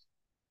 కానీ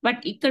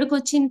బట్ ఇక్కడికి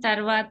వచ్చిన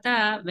తర్వాత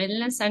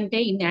వెల్నెస్ అంటే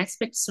ఇన్ని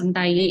ఆస్పెక్ట్స్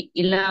ఉంటాయి.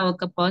 ఇలా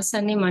ఒక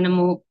పర్సన్ ని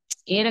మనము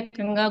ఏ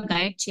రకంగా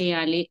గైడ్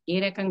చేయాలి, ఏ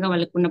రకంగా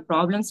వాళ్ళకున్న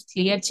ప్రాబ్లమ్స్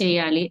క్లియర్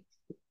చేయాలి,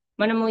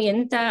 మనము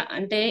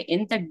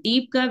ఎంత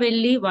డీప్ గా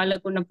వెళ్ళి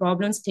వాళ్ళకున్న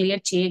ప్రాబ్లమ్స్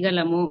క్లియర్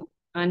చేయగలము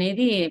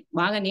అనేది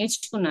బాగా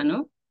నేర్చుకున్నాను.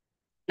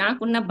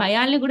 నాకున్న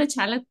భయాల్ని కూడా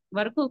చాలా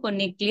వరకు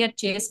కొన్ని క్లియర్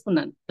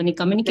చేసుకున్నాను. కొన్ని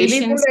కమ్యూనికేషన్స్.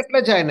 తెలియకుండా ఎట్లా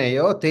జాయిన్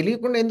అయ్యో?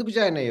 తెలియకుండా ఎందుకు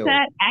జాయిన్ అయ్యో?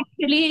 సార్,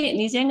 యాక్చువల్లీ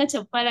నిజంగా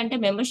చెప్పాలంటే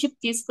మెంబర్షిప్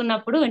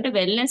తీసుకున్నప్పుడు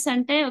వెల్నెస్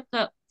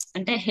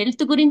అంటే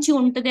హెల్త్ గురించి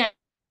ఉంటుంది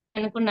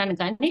అనుకున్నాను,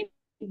 కానీ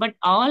బట్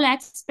ఆల్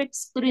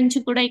ఆస్పెక్ట్స్ గురించి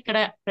కూడా ఇక్కడ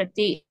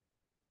ప్రతి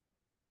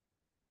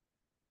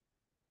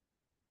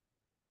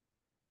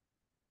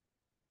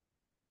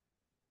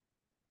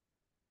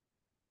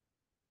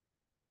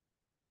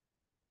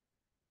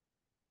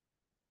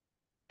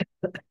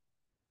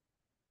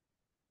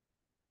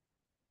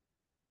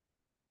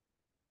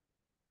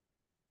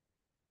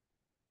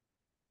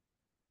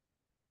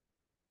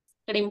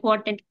ఇక్కడ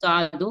ఇంపార్టెంట్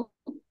కాదు.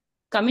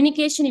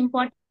 కమ్యూనికేషన్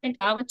ఇంపార్టెంట్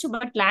కావచ్చు,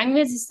 but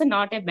language is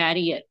not a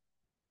barrier.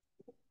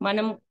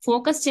 మనం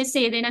ఫోకస్ చేస్తే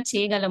ఏదైనా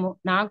చేయగలము.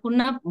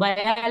 నాకున్న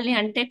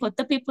భయాల్ని కొత్త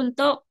పీపుల్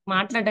తో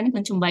మాట్లాడడానికి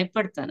కొంచెం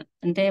భయపడతాను.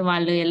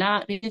 వాళ్ళు ఎలా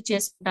రిసీవ్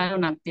చేసుకుంటారో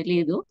నాకు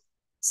తెలియదు.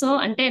 సో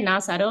నా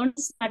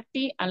సరౌండింగ్స్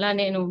బట్టి అలా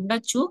నేను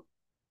ఉండొచ్చు.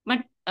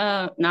 బట్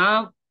నా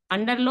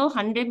అండర్ లో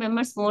 100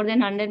 members, more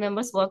than 100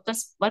 members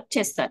work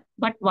చేస్తారు.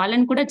 బట్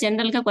వాళ్ళని కూడా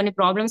జనరల్ గా కొన్ని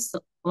ప్రాబ్లమ్స్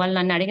వాళ్ళు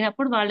నన్ను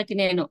అడిగినప్పుడు వాళ్ళకి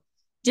నేను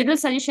జనరల్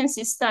సజెషన్స్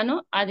ఇస్తాను.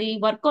 అది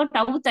వర్కౌట్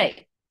అవుతాయి.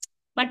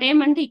 బట్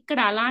ఇక్కడ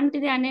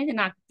అలాంటిది అనేది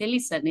నాకు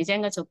తెలియదు సార్,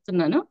 నిజంగా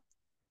చెప్తున్నాను.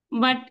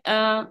 బట్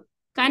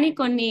కానీ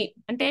కొన్ని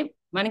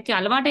మనకి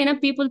అలవాటైన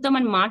పీపుల్ తో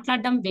మనం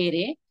మాట్లాడడం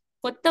వేరే,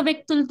 కొత్త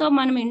వ్యక్తులతో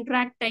మనం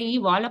ఇంటరాక్ట్ అయ్యి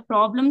వాళ్ళ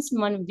ప్రాబ్లమ్స్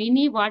మనం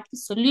విని వాటికి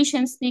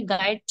సొల్యూషన్స్ ని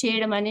గైడ్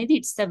చేయడం అనేది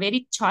it's the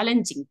very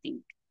challenging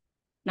thing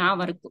నా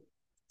వరకు.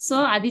 సో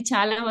అది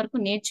చాలా వరకు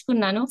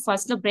నేర్చుకున్నాను.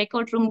 ఫస్ట్ లో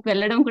బ్రేక్అవుట్ రూమ్ కి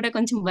వెళ్ళడం కూడా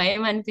కొంచెం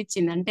భయం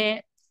అనిపించింది.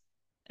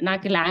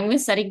 నాకు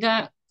లాంగ్వేజ్ సరిగ్గా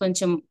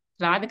కొంచెం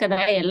రాదు కదా,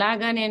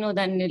 ఎలాగా నేను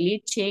దాన్ని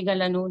లీడ్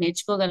చేయగలను,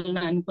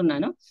 నేర్చుకోగలను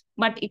అనుకున్నాను.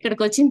 బట్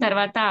ఇక్కడికి వచ్చిన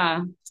తర్వాత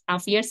ఆ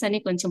ఫియర్స్ అని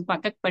కొంచెం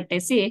పక్కకు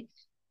పట్టేసి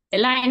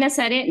ఎలా అయినా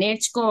సరే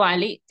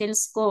నేర్చుకోవాలి,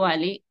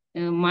 తెలుసుకోవాలి,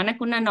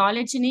 మనకున్న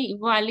నాలెడ్జ్ ని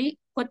ఇవ్వాలి.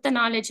 కొత్త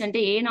నాలెడ్జ్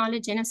ఏ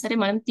నాలెడ్జ్ అయినా సరే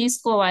మనం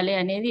తీసుకోవాలి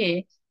అనేది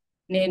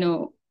నేను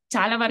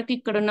చాలా వరకు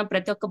ఇక్కడ ఉన్న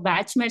ప్రతి ఒక్క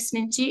బ్యాచ్ మేట్స్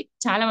నుంచి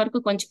చాలా వరకు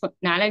కొంచెం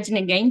నాలెడ్జ్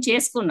ని గెయిన్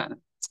చేసుకున్నాను.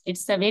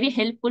 It's very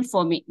helpful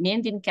for me. నేను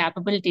దీని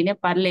క్యాపబిలిటీనే,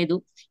 పర్లేదు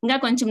ఇంకా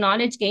కొంచెం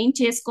నాలెడ్జ్ గెయిన్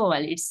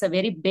చేసుకోవాలి. It's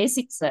very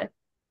basic sir.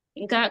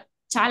 ఇంకా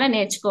చాలా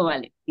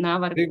నేర్చుకోవాలి నా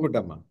వరకు.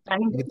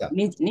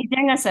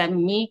 నిజంగా సార్,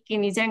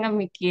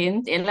 మీకు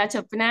ఎలా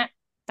చెప్పినా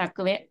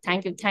తక్కువే.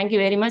 Thank you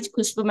very much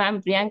Khushbu ma'am,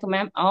 Priyanka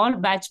ma'am, all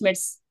batch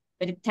mates.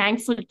 Very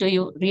thankful to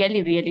you.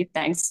 Really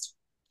thanks.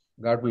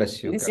 God bless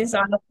you. This is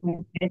all of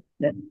my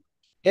sir.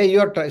 Yeah, you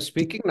are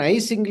speaking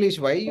nice English.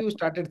 Why you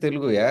started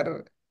Telugu, yaar?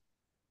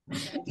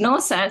 No,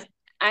 sir.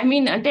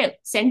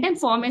 Sentence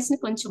formation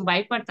కొంచెం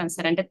భయపడతాను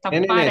sir.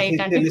 తప్ప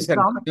right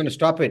Listen,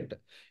 stop it.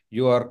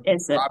 You are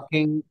Yes, sir.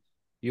 talking,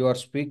 you are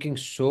speaking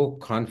so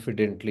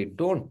confidently.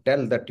 Don't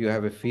tell that you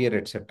have a fear,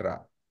 etc.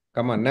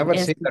 Come on, never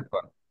Yes, say sir. that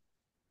one.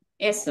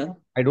 Yes, sir.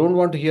 I don't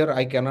want to hear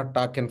I cannot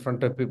talk in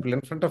front of people.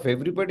 In front of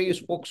everybody, you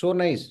spoke so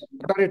nice.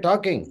 What are you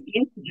talking?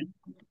 Yes, sir.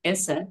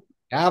 Yes, sir.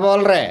 क्या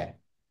बोल रहे हैं?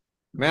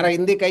 मेरा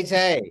हिंदी कैसा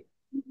है?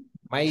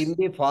 मैं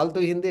हिंदी फालतू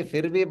हिंदी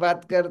फिर भी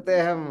बात करते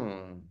हैं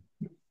हम.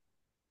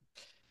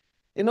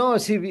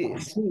 See,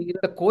 in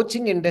the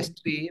coaching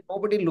industry,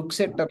 nobody looks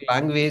at the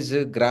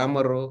language,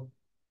 grammar,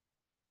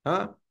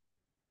 huh?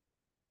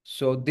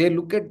 So they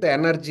look at the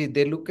energy,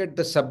 they look at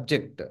the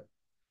subject.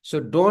 So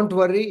don't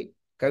worry,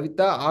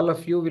 Kavita, all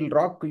of you will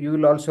rock. You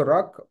will also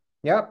rock.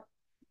 Yeah.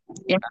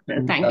 Yes, sir.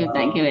 And,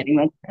 Thank you very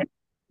much, sir.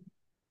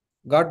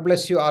 God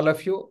bless you, all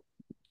of you.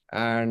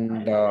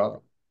 And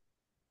all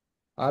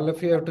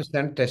of you have to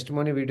send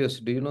testimony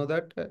videos. Do you know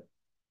that?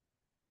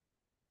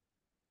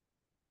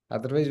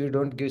 Otherwise, we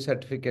don't give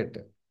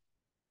certificate.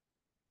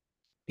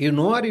 You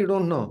know or you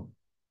don't know?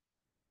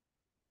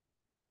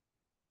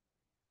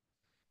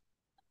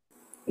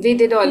 We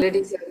did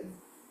already, sir.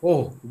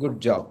 Oh,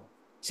 good job.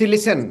 See,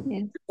 listen,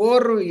 Yes.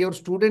 before your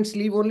students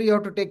leave, only you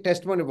have to take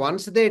testimony.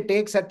 Once they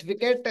take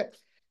certificate,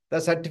 the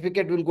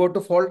certificate will go to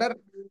folder.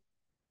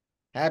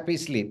 Happy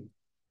sleep.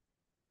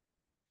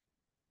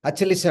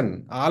 Actually,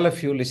 listen, all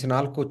of you listen,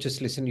 all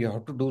coaches listen, you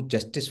have to do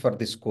justice for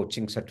this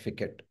coaching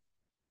certificate.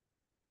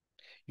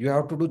 You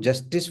have to do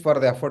justice for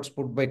the efforts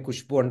put by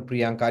Kushbu and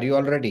Priyanka. Are you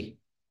all ready?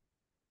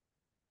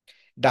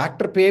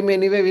 Dr. Payme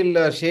anyway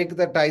will shake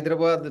that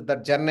Hyderabad,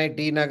 that Chennai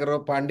T Nagar,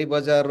 Pandi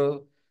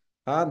Bazar,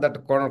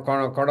 that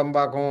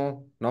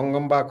Kodambakam,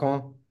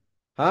 Nongambakam.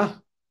 Huh?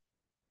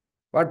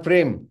 What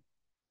Prem?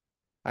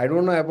 I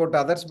don't know about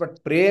others,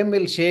 but Prem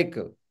will shake.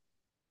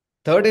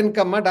 Third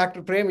income,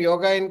 Dr. Prem,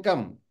 yoga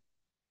income.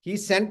 He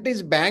sent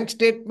his bank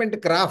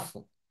statement graph.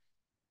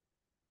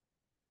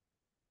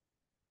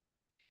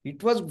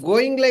 It was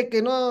going like,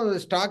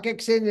 stock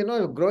exchange,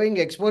 growing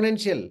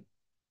exponential.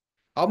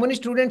 How many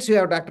students you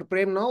have, Dr.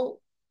 Prem, now?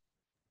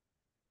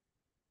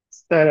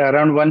 Sir,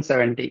 around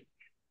 170.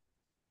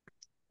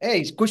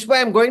 Hey, Kushba,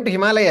 I'm going to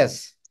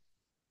Himalayas.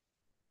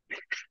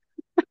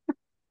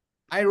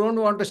 I don't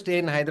want to stay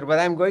in Hyderabad.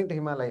 I'm going to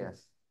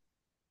Himalayas.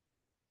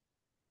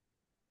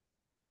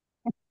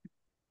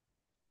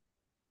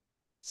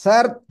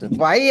 Sir,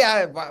 why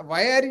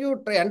are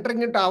you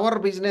entering into our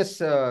business?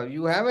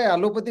 You have a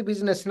allopathy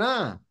business,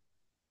 na?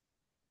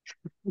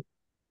 No,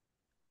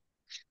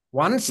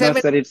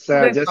 170 sir, it's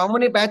students. just, How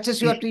many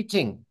batches you are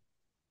teaching?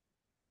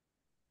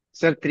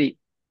 sir, 3.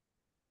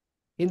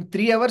 In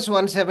 3 hours,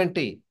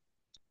 170.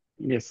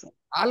 Yes, sir.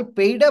 All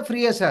paid or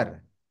free,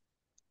 sir?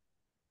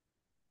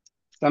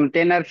 Some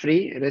 10 are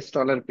free, rest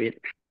all are paid.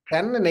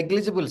 10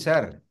 negligible,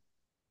 sir.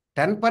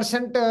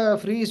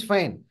 10% free is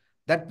fine.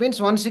 That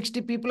means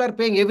 160 people are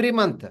paying every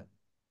month.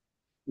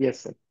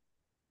 Yes, sir.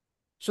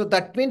 So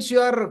that means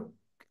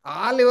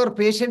all your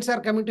patients are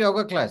coming to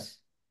yoga class.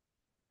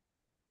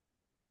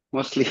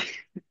 Mostly.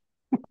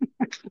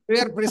 We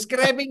are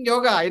prescribing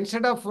yoga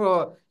instead of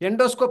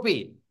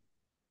endoscopy.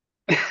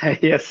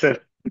 Yes, sir.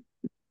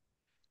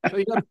 So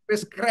you are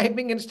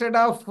prescribing instead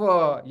of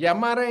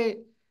MRI,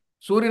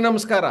 Surya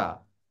Namaskara.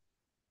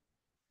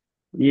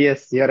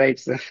 Yes, you're right,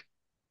 sir.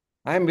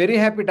 I am very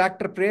happy,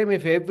 Dr. Prem.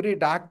 If every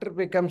doctor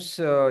becomes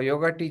a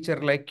yoga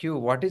teacher like you,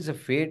 what is the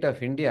fate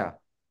of India?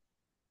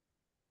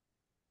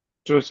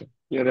 True, sir.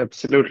 You're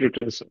absolutely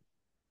true, sir.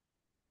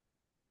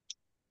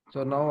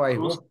 So now I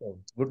hope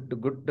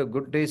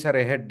good days are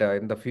ahead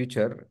in the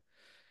future.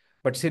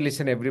 But see,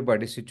 listen,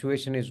 everybody,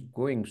 situation is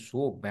going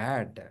so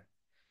bad.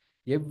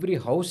 Every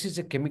house is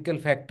a chemical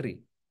factory.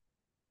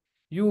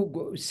 You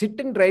go, sit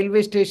in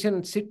railway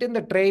station, sit in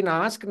the train,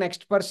 ask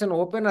next person,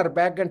 open her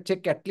bag and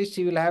check. At least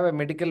she will have a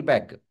medical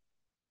bag.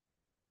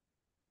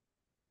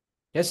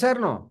 Yes or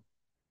no?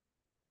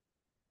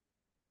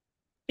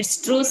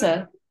 It's true,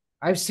 sir.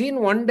 I've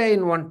seen one day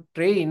in one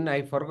train,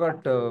 I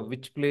forgot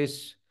which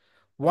place.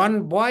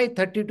 One boy,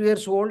 32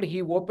 years old,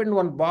 he opened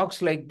one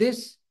box like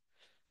this.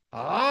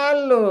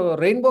 All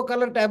rainbow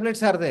color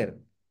tablets are there.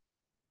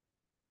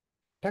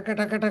 Taka,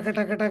 taka, taka,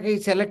 taka, taka,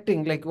 he's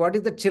selecting. Like, what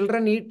is the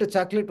children eat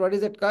chocolate? What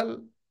is it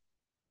called?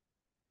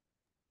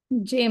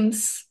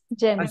 James.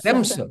 Gems.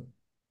 Gems.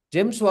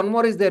 Gems, one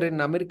more is there in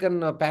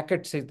American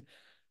packets.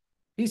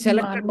 He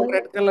selected one Marble.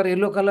 red color,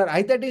 yellow color.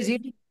 I thought he's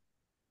eating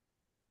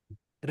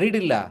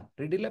Ridilla,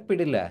 Ridilla,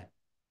 Pidilla.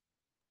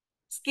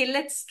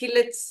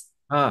 Skillets.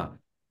 Ah.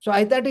 So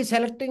I thought he's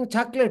selecting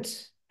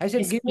chocolates. I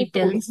said, give me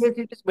two. He Hospitals. says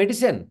it is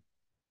medicine.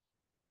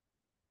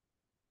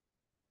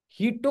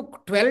 He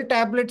took 12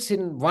 tablets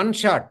in one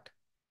shot.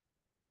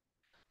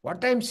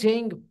 What I'm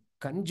saying,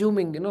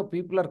 consuming,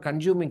 people are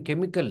consuming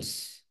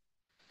chemicals.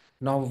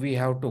 Now we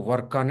have to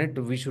work on it.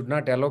 We should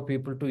not allow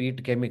people to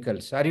eat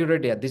chemicals. Are you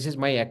ready? This is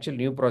my actual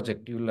new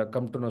project. You will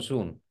come to know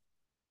soon.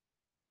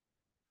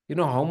 You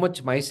know how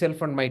much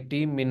myself and my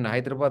team in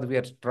Hyderabad, we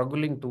are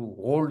struggling to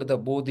hold the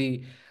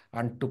Bodhi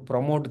and to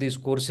promote these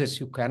courses.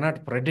 You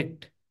cannot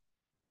predict.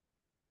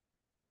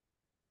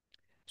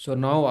 So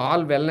now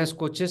all wellness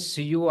coaches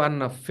see you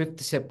on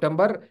 5th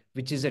September,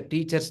 which is a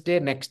Teacher's Day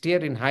next year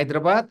in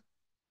Hyderabad.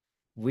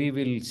 We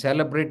will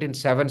celebrate in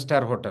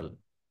 7-star hotel.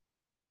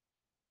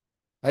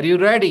 Are you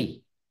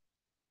ready?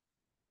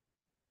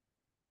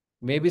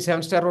 Maybe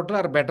 7-star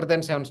hotel or better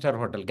than 7-star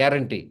hotel,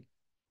 guarantee.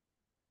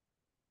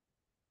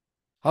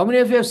 How many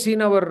of you have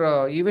seen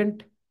our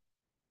event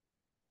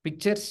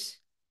pictures?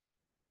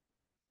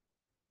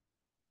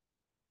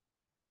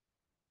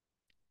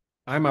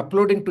 I'm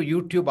uploading to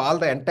YouTube all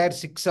the entire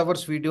 6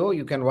 hours video.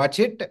 You can watch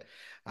it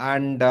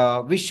and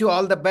wish you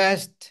all the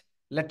best.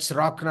 Let's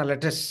rock now.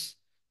 Let us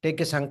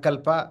take a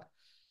sankalpa.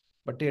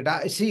 But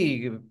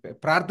see,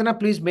 Prarthana,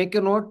 please make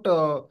a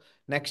note.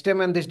 Next time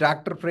when this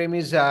Dr. Prem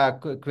is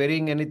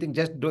querying anything,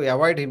 just do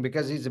avoid him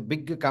because he's a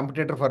big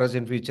competitor for us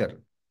in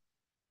future.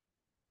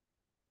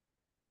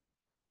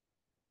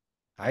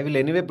 I will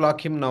anyway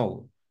block him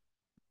now.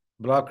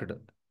 Blocked.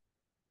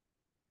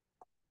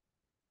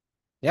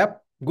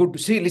 Yep. Good.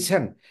 See,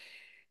 listen.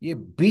 A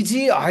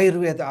busy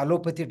Ayurveda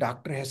allopathy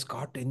doctor has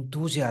got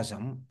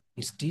enthusiasm.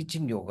 He's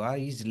teaching yoga.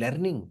 He's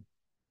learning.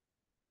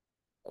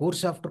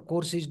 Course after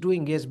course he's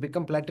doing. He has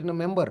become platinum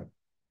member.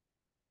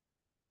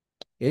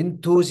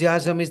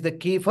 Enthusiasm is the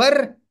key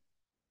for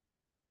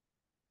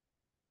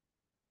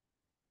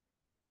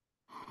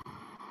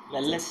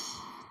Wellness.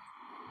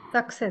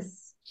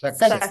 Success.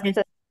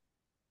 success.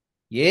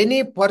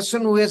 Any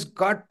person who has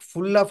got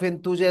full of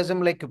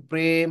enthusiasm like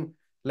Prem,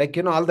 like,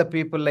 all the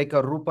people like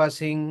Rupa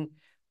Singh,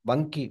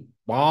 Banki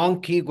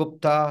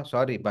Gupta,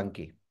 sorry,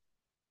 Banki.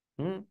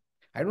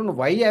 I don't know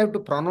why I have to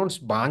pronounce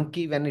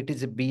Banki when it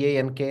is a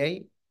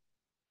Banki.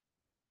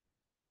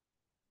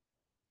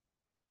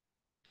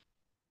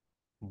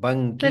 Sir,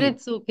 Banki.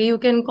 it's okay. You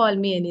can call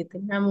me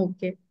anything. I'm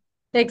okay.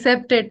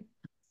 Accept it.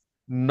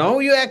 Now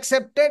you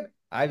accepted,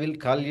 I will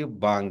call you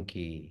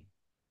Banki.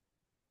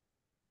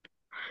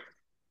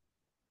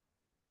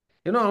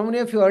 How many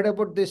of you heard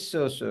about this,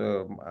 that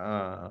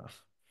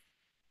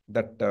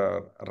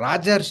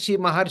Rajarshi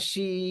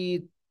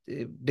Maharshi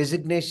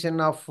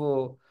designation of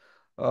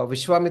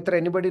Vishwamitra?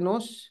 Anybody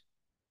knows?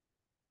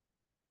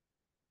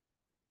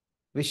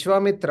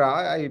 Vishwamitra,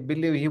 I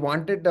believe he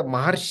wanted the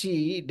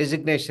Maharshi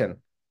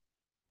designation.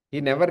 He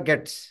never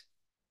gets.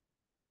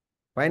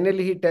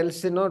 Finally, he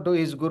tells, to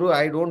his guru,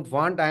 I don't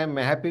want, I am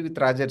happy with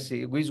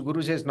Rajarshi. His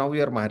guru says, now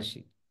you are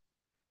Maharshi.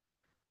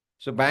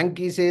 So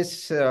Banki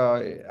says,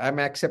 I'm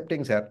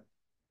accepting, sir.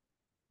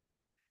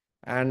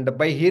 And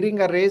by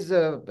hearing a raise,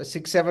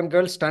 6, 7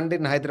 girls stunned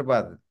in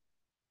Hyderabad.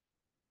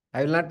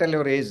 I will not tell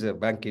your age,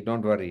 Banki.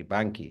 Don't worry,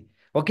 Banki.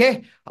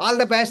 Okay. All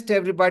the best,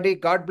 everybody.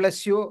 God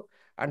bless you.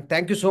 And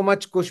thank you so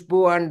much,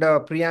 Kushbu and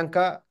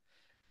Priyanka.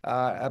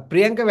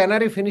 Priyanka, when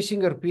are you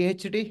finishing your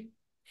PhD?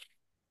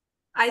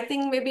 I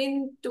think maybe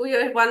in 2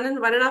 years,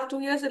 1.5, 2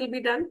 years, it'll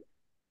be done.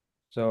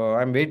 So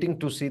I'm waiting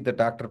to see the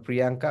Dr.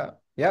 Priyanka.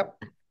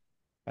 Yep.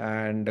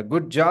 And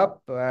good job.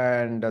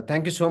 And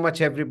thank you so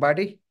much,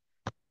 everybody.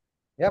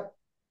 Yep.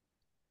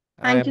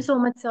 Thank you so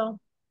much, sir.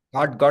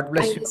 God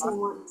bless Thank you you so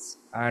all. much.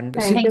 And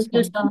Thank you, Thank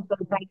you, sir.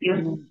 sir. Thank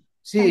you.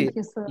 see, Thank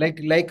you, sir.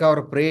 like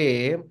our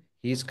Prem,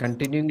 he's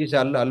continuing his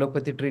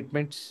allopathy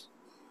treatments.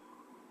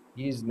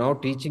 He is now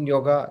teaching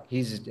yoga.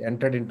 He's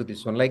entered into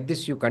this one. Like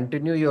this, you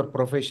continue your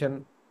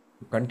profession,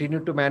 you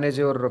continue to manage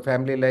your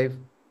family life.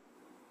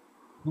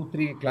 2,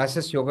 3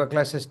 classes, yoga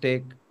classes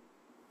take.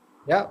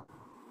 Yeah.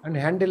 And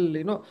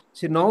handle,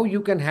 see, now you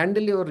can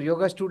handle your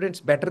yoga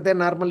students better than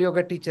normal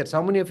yoga teachers.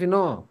 How many of you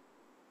know?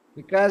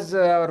 Because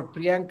our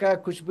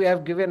Priyanka, Kushbu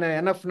have given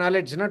enough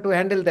knowledge to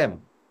handle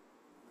them.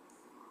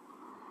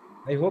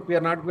 I hope you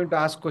are not going to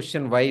ask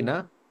question why,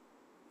 na?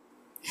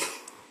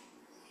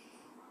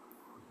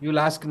 You will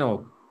ask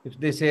now. If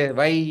they say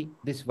why,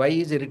 this why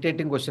is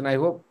irritating question, I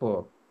hope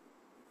you're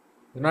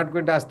not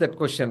going to ask that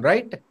question,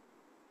 right?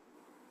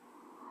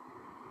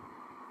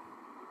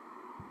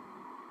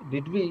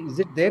 Is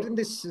it there in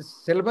this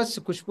syllabus,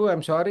 Kushbu?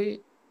 I'm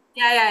sorry.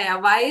 Yeah.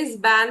 Why is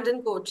banned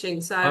in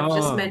coaching? So I've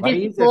just Why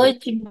mentioned is it?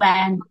 Coach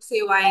band.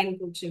 say why in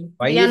coaching.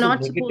 Why We are is a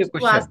not negative supposed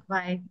to ask question?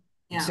 why.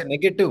 It's Yeah. a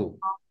negative.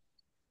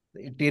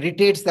 It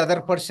irritates the other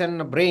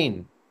person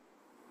brain.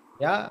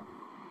 Yeah.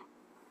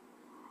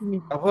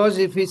 Suppose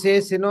if he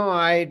says,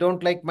 I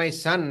don't like my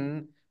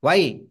son,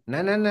 why?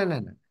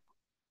 No.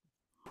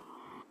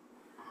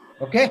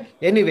 Okay.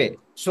 Anyway,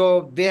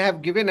 so they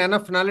have given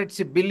enough knowledge.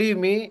 Believe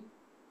me,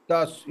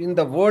 in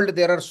the world,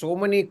 there are so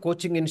many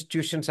coaching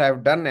institutions. I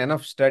have done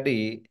enough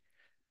study.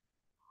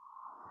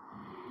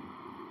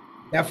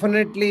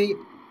 Definitely,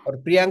 or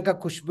Priyanka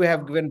Kushbu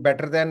have given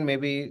better than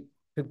maybe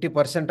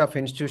 50% of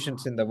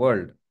institutions in the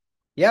world.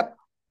 Yep.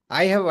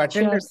 I have Sure,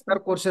 attended sir. other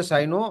courses.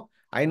 I know.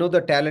 I know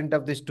the talent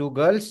of these 2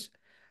 girls,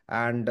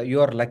 and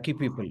you are lucky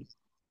people.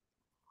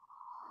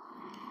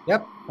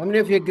 Yep. How many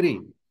of you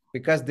agree?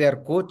 Because they are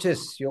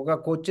coaches, yoga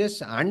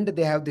coaches, and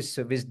they have this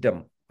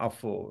wisdom of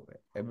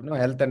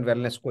health and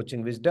wellness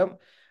coaching wisdom.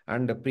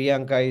 And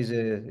Priyanka is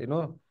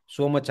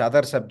so much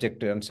other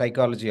subject and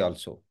psychology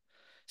also.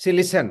 See,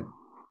 listen,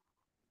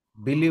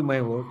 believe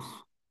my words.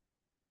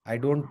 I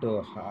don't.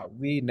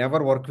 We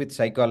never work with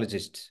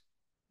psychologists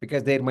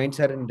because their minds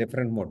are in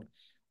different mode.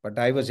 But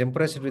I was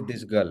impressed with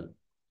this girl,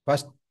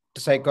 first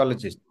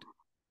psychologist.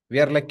 We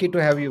are lucky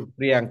to have you,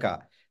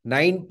 Priyanka.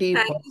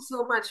 90%. Thank you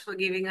so much for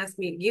giving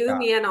Yeah.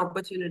 me an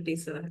opportunity,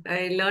 sir.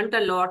 I learned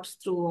a lot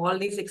through all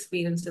these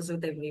experiences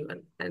with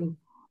everyone, and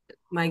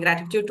my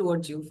gratitude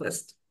towards you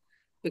first,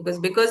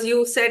 because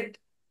you said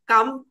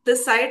come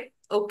this side,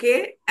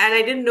 okay, and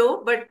I didn't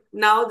know, but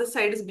now this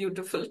side is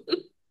beautiful.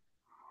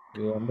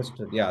 You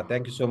understood. Yeah,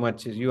 thank you so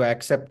much. You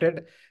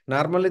accepted.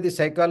 Normally, the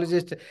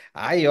psychologist,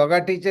 I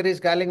yoga teacher is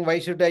calling, why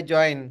should I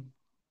join?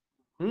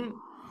 Hmm?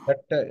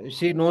 But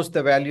she knows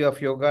the value of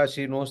yoga.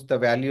 She knows the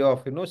value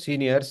of,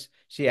 seniors.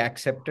 She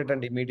accepted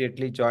and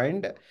immediately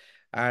joined.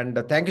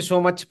 And thank you so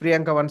much,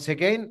 Priyanka, once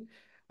again.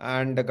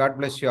 And God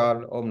bless you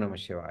all. Om Namah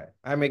Shivaya.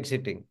 I'm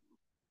exiting.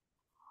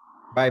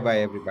 Bye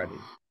bye, everybody.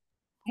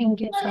 Thank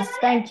you, sir.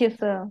 Thank you,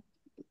 sir.